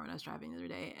in the car when I was driving the other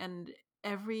day, and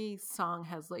every song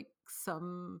has like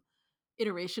some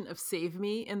iteration of "Save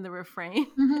Me" in the refrain,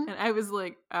 Hmm. and I was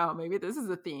like, "Oh, maybe this is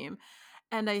a theme."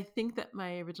 And I think that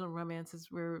my original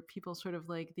romances were people sort of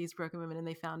like these broken women, and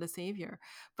they found a savior.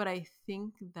 But I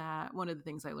think that one of the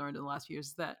things I learned in the last few years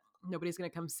is that nobody's going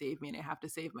to come save me, and I have to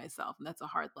save myself, and that's a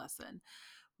hard lesson.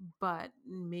 But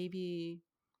maybe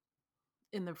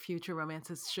in the future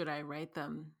romances, should I write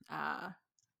them?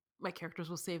 my characters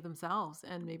will save themselves,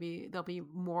 and maybe they'll be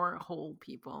more whole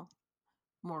people.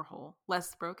 More whole,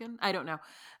 less broken. I don't know.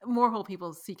 More whole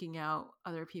people seeking out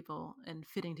other people and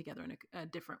fitting together in a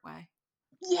different way.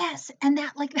 Yes, and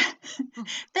that like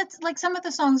that's like some of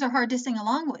the songs are hard to sing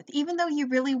along with, even though you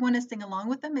really want to sing along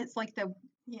with them. It's like I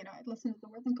listen to the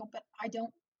words and go, but I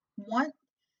don't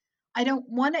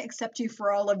want to accept you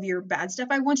for all of your bad stuff.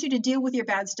 I want you to deal with your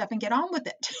bad stuff and get on with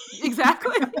it.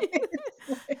 Exactly.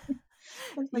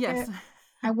 It's like Yes.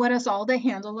 I want us all to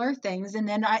handle our things, and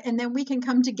then we can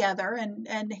come together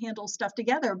and handle stuff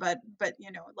together. But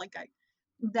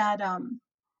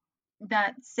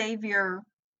that savior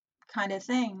kind of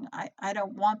thing, I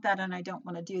don't want that, and I don't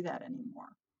want to do that anymore.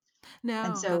 And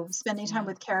No, so that's, spending time yeah.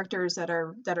 with characters that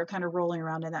are kind of rolling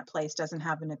around in that place doesn't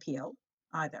have an appeal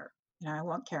either. I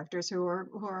want characters who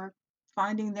are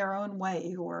finding their own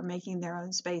way, who are making their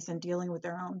own space and dealing with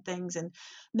their own things and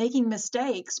making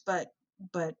mistakes, but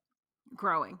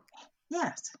Growing.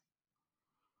 yes.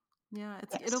 Yeah,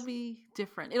 it'll Yes. be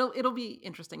different. It'll be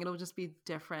interesting. It'll just be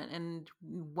different. And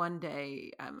one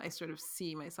day, I sort of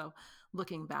see myself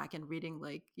looking back and reading,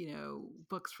 like,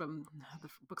 books from the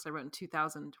books I wrote in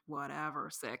 2000, whatever,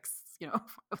 six,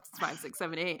 5, 6,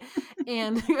 7, 8,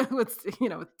 and with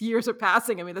years are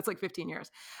passing. I mean, that's like 15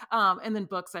 years. And then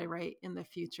books I write in the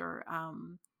future.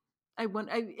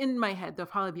 In my head, there'll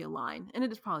probably be a line, and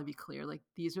it'll probably be clear, like,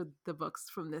 these are the books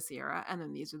from this era, and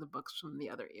then these are the books from the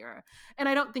other era. And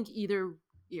I don't think either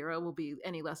era will be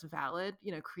any less valid,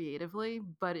 creatively,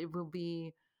 but it will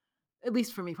be, at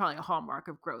least for me, probably a hallmark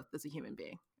of growth as a human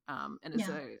being, and as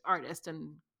Yeah. an artist.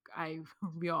 And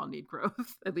we all need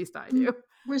growth. At least I do.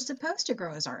 We're supposed to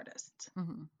grow as artists.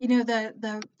 Mm-hmm.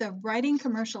 The writing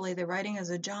commercially, the writing as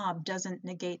a job doesn't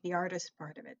negate the artist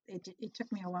part of it. It took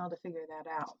me a while to figure that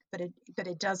out, but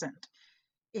it doesn't.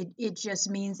 It just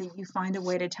means that you find a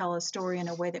way to tell a story in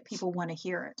a way that people want to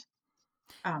hear it.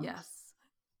 Yes.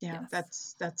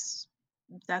 Yes. That's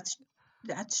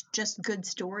just good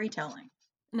storytelling.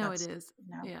 No, it is.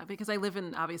 Yeah, because I live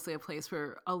in, obviously, a place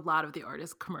where a lot of the art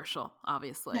is commercial,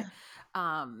 obviously.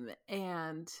 Yeah.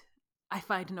 And I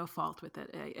find no fault with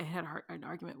it. I had an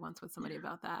argument once with somebody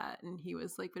about that, and he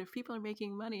was like, but if people are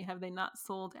making money, have they not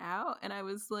sold out? And I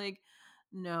was like,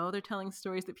 no, they're telling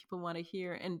stories that people want to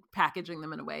hear and packaging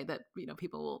them in a way that,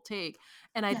 people will take.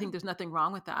 And I think there's nothing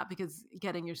wrong with that, because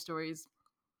getting your stories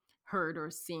heard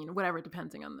or seen, whatever,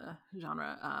 depending on the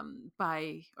genre,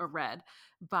 by or read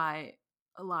by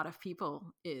a lot of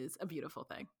people is a beautiful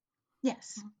thing.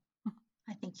 Yes,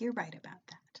 I think you're right about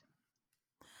that.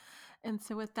 And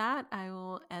so with that, I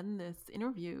will end this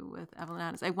interview with Evelyn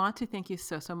Adams. I want to thank you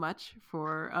so much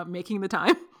for making the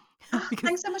time.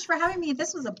 Thanks so much for having me.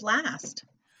 This was a blast.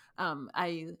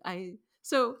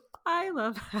 I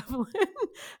love Evelyn.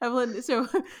 Evelyn, so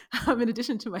in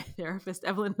addition to my therapist,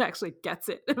 Evelyn actually gets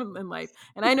it in life.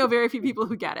 And I know very few people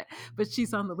who get it, but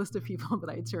she's on the list of people that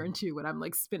I turn to when I'm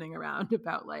like spinning around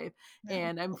about life.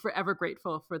 And I'm forever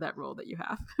grateful for that role that you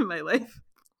have in my life.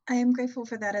 I am grateful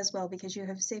for that as well, because you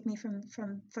have saved me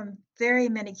from very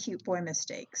many cute boy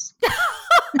mistakes.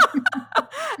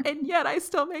 And yet I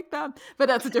still make them. But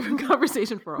that's a different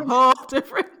conversation for a whole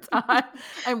different time.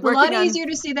 I'm working a lot easier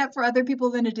to see that for other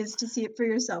people than it is to see it for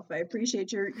yourself. I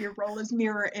appreciate your role as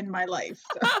mirror in my life.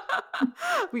 So.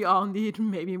 We all need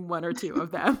maybe one or two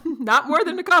of them. Not more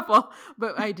than a couple,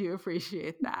 but I do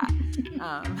appreciate that.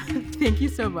 Thank you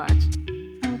so much.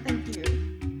 Oh, thank you.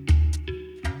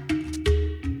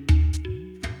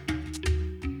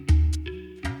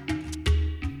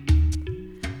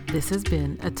 This has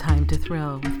been A Time to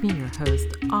Thrill with me, your host,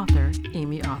 author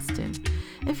Aime Austin.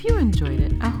 If you enjoyed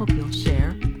it, I hope you'll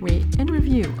share, rate, and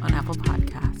review on Apple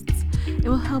Podcasts. It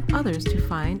will help others to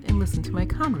find and listen to my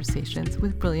conversations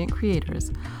with brilliant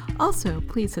creators. Also,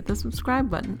 please hit the subscribe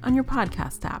button on your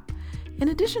podcast app. In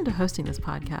addition to hosting this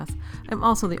podcast, I'm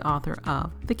also the author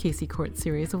of the Casey Court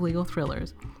series of legal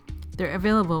thrillers. They're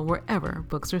available wherever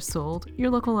books are sold, your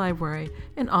local library,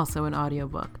 and also an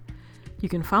audiobook. You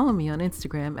can follow me on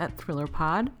Instagram at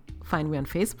ThrillerPod, find me on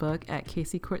Facebook at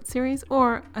Casey Court Series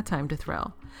or A Time to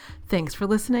Thrill. Thanks for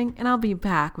listening, and I'll be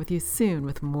back with you soon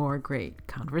with more great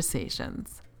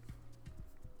conversations.